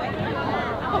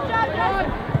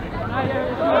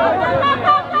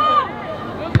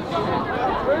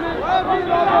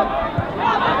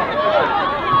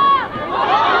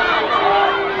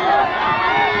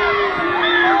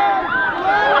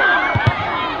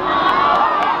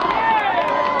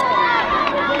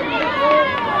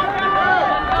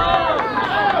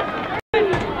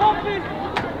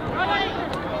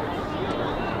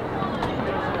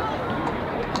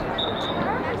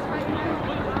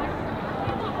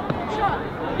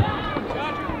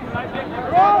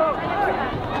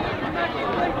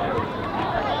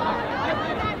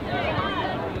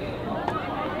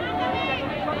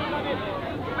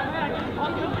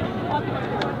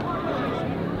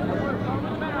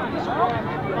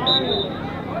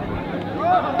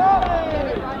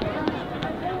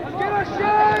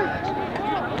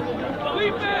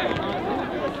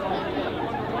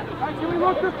 Can we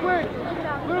look this way?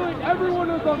 Literally everyone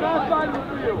is on that side of the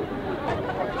field.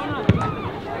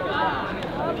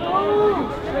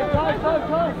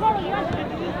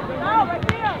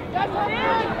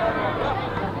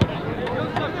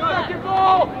 Second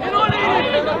ball! In on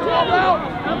Enid!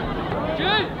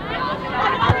 Good!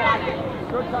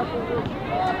 Good tackle, Luke.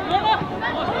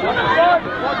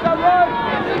 Watch that run!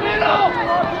 In the middle!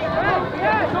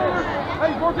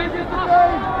 Hey, work against the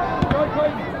game! Go,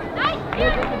 Clayton.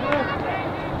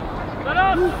 Set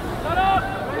up!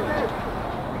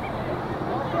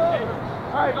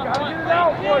 Alright, gotta get it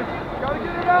out, boys. Gotta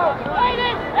get it out.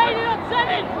 Aiden, up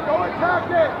 7! Go attack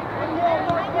it. We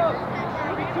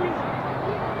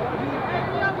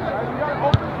got an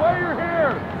open player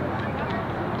here.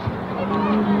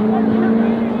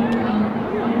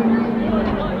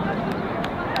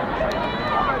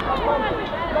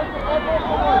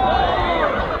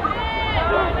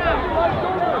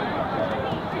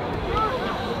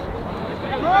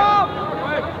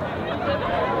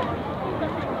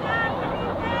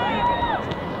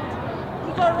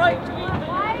 Who's on right?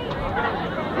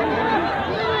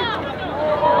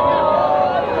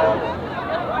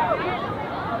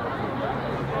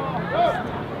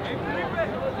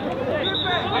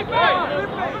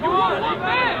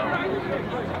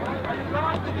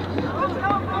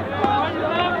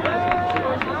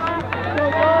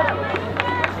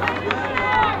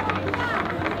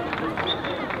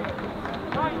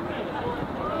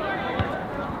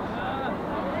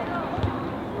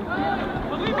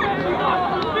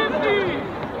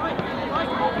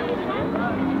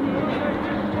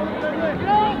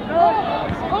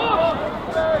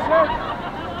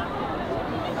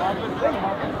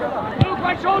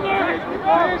 Right shoulder!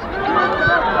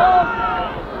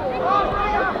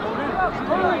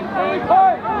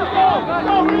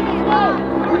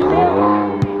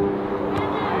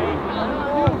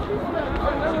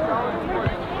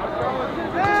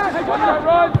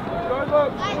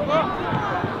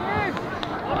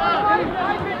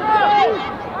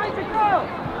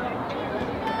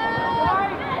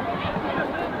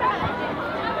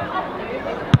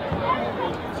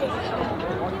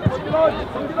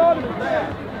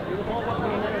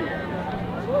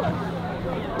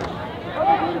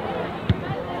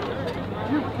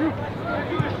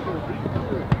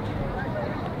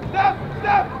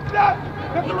 Step!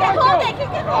 Hit the right goal!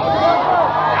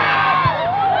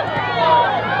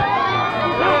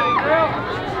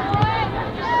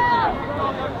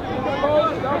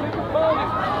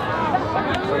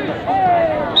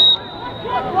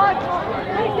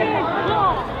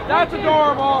 That's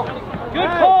adorable. Good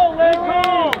call,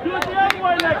 Landon. Do it the other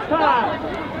way next time.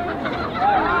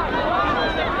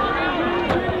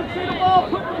 See the ball,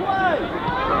 put the play.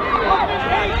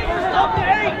 Up to 8.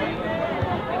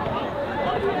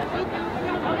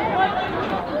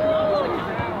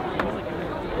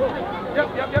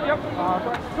 Yep.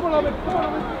 Come on, Ahmed. Come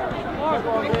on.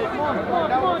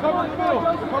 Now we're covering the middle.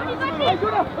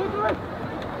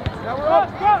 Now we're up.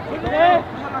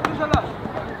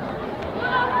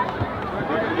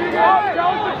 That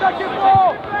was the second ball.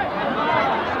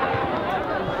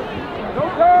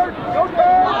 turn! Go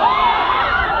turn!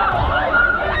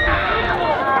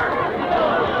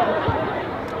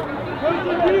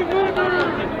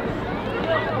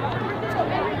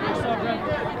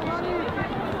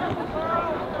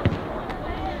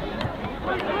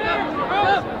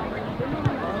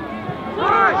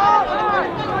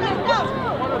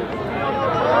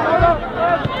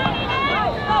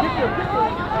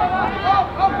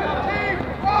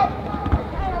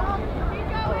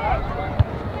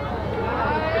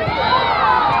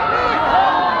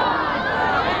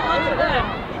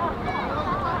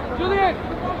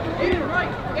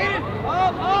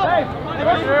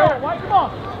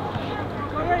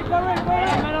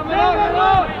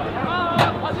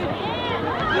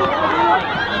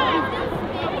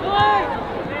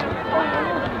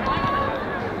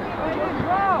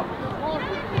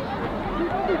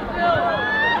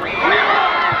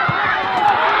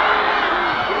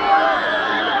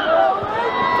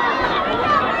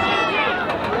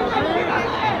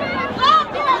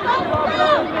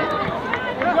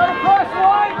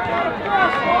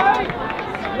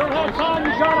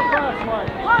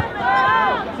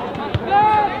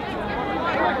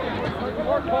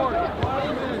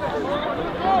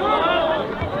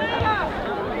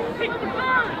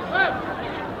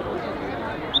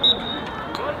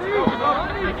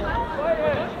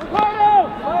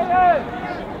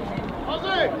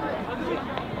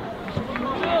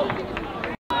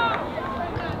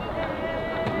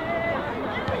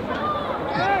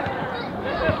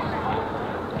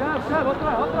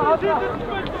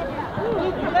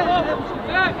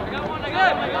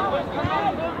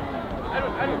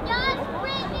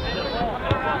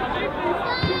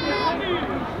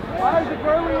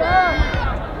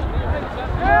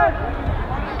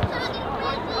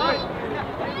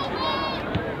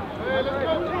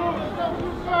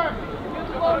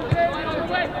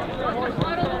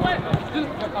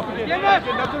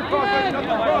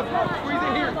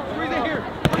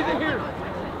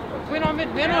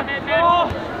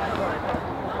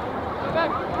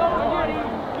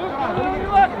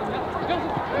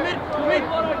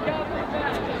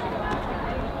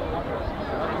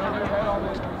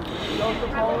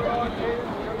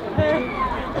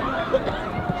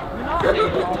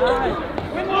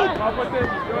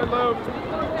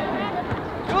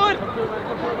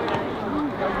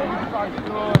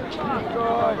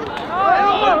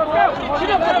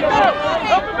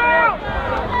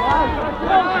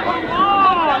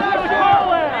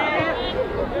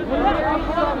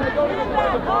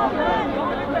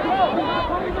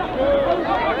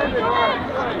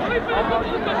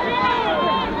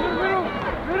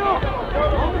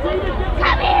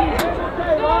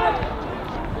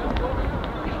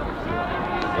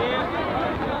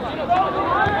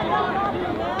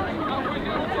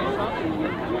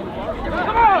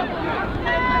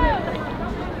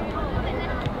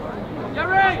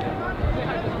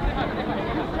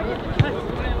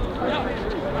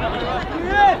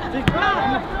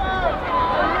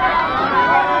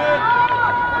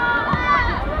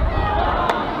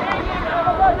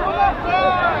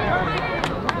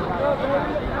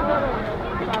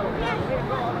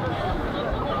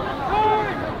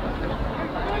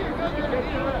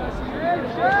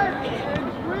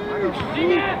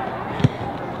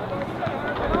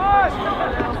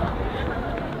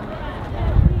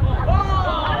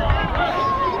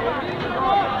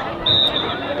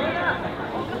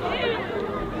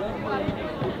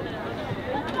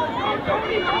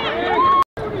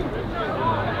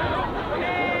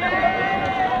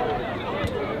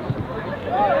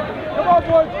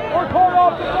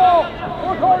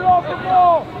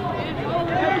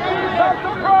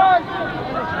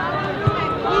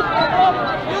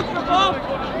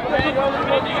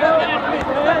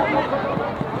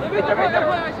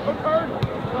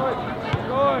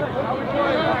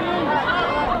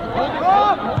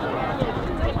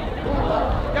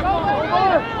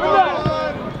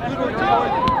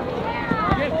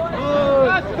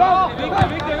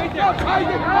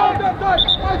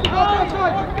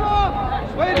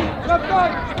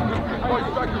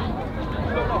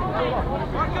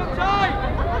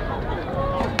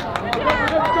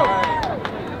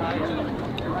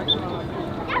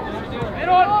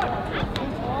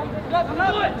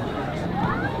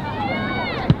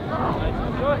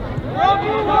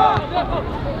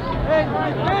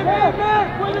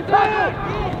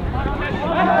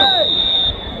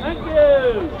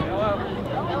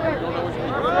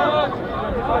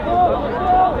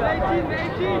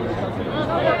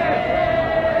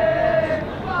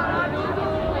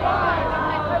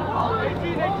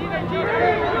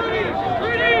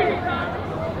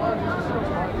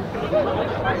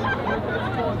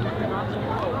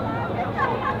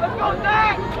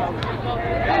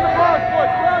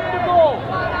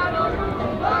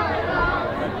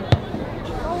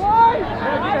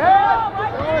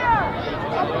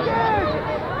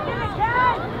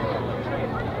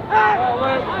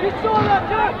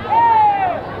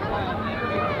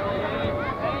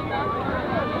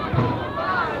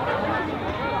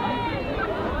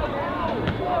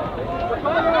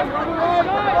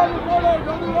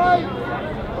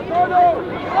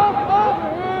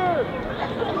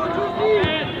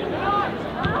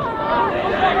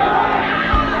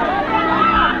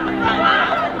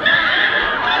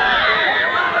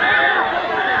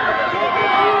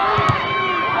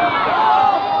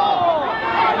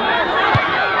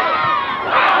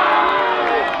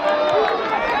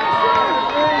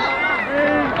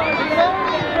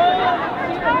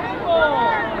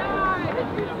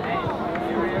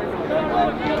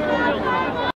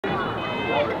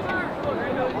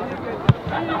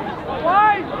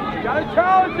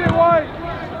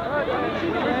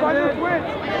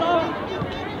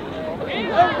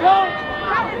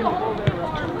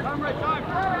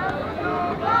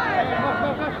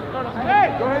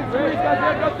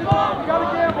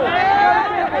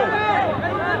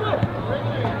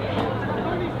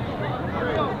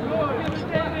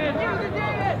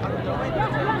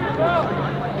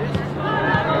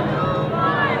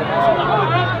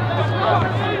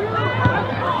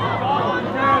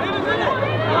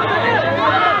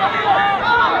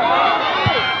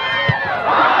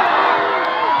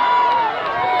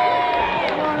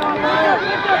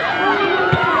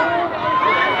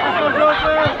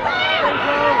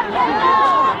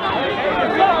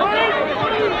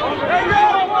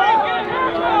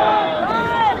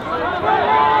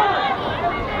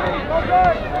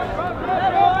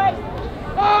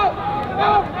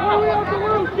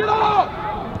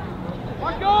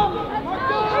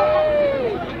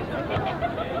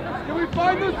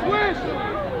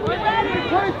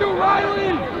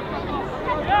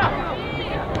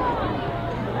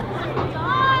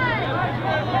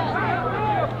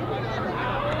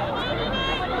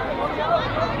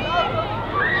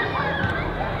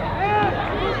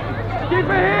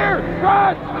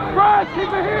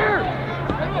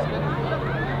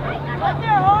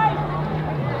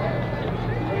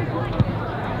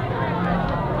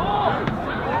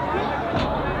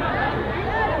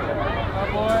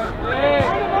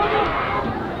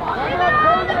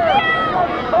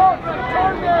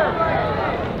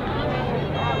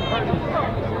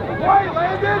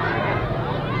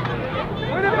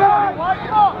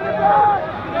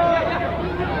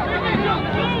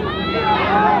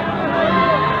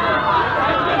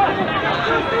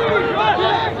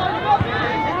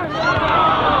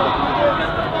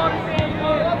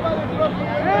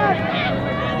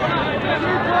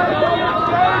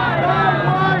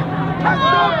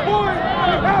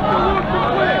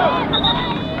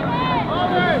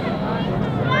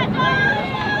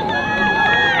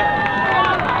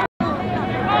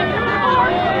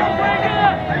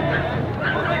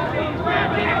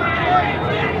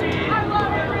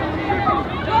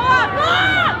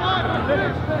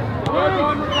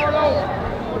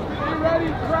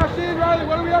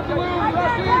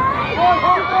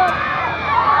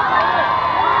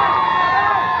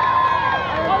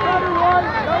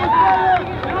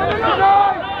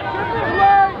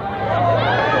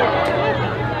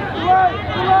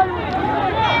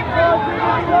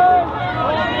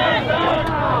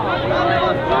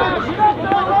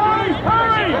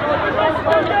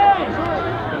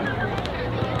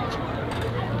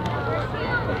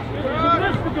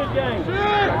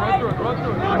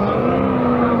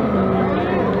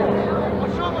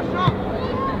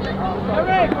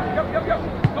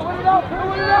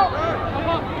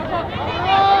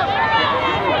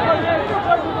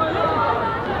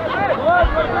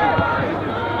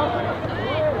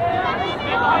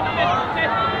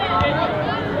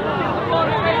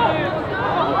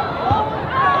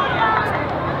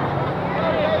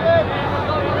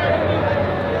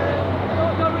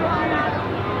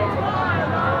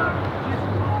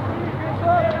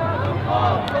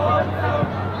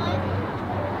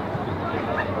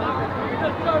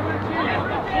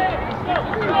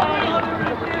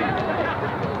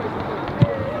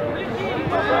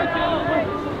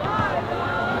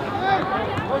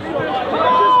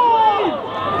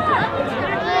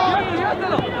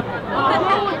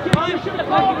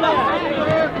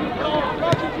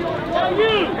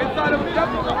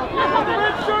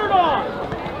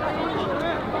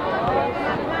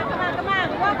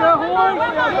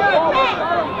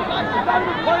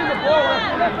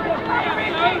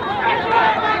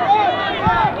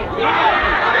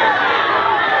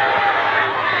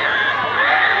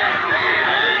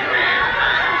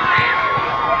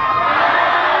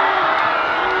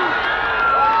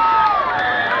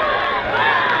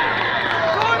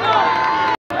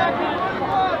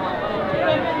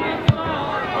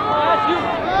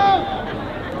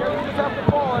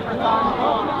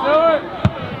 Do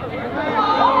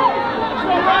it!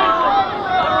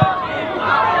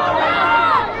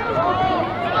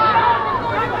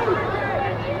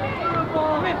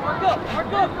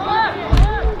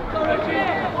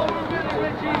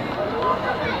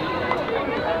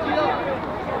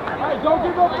 Don't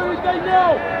give up anything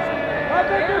now. I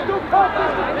think you're too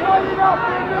confident to fight it out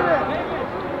for a minute.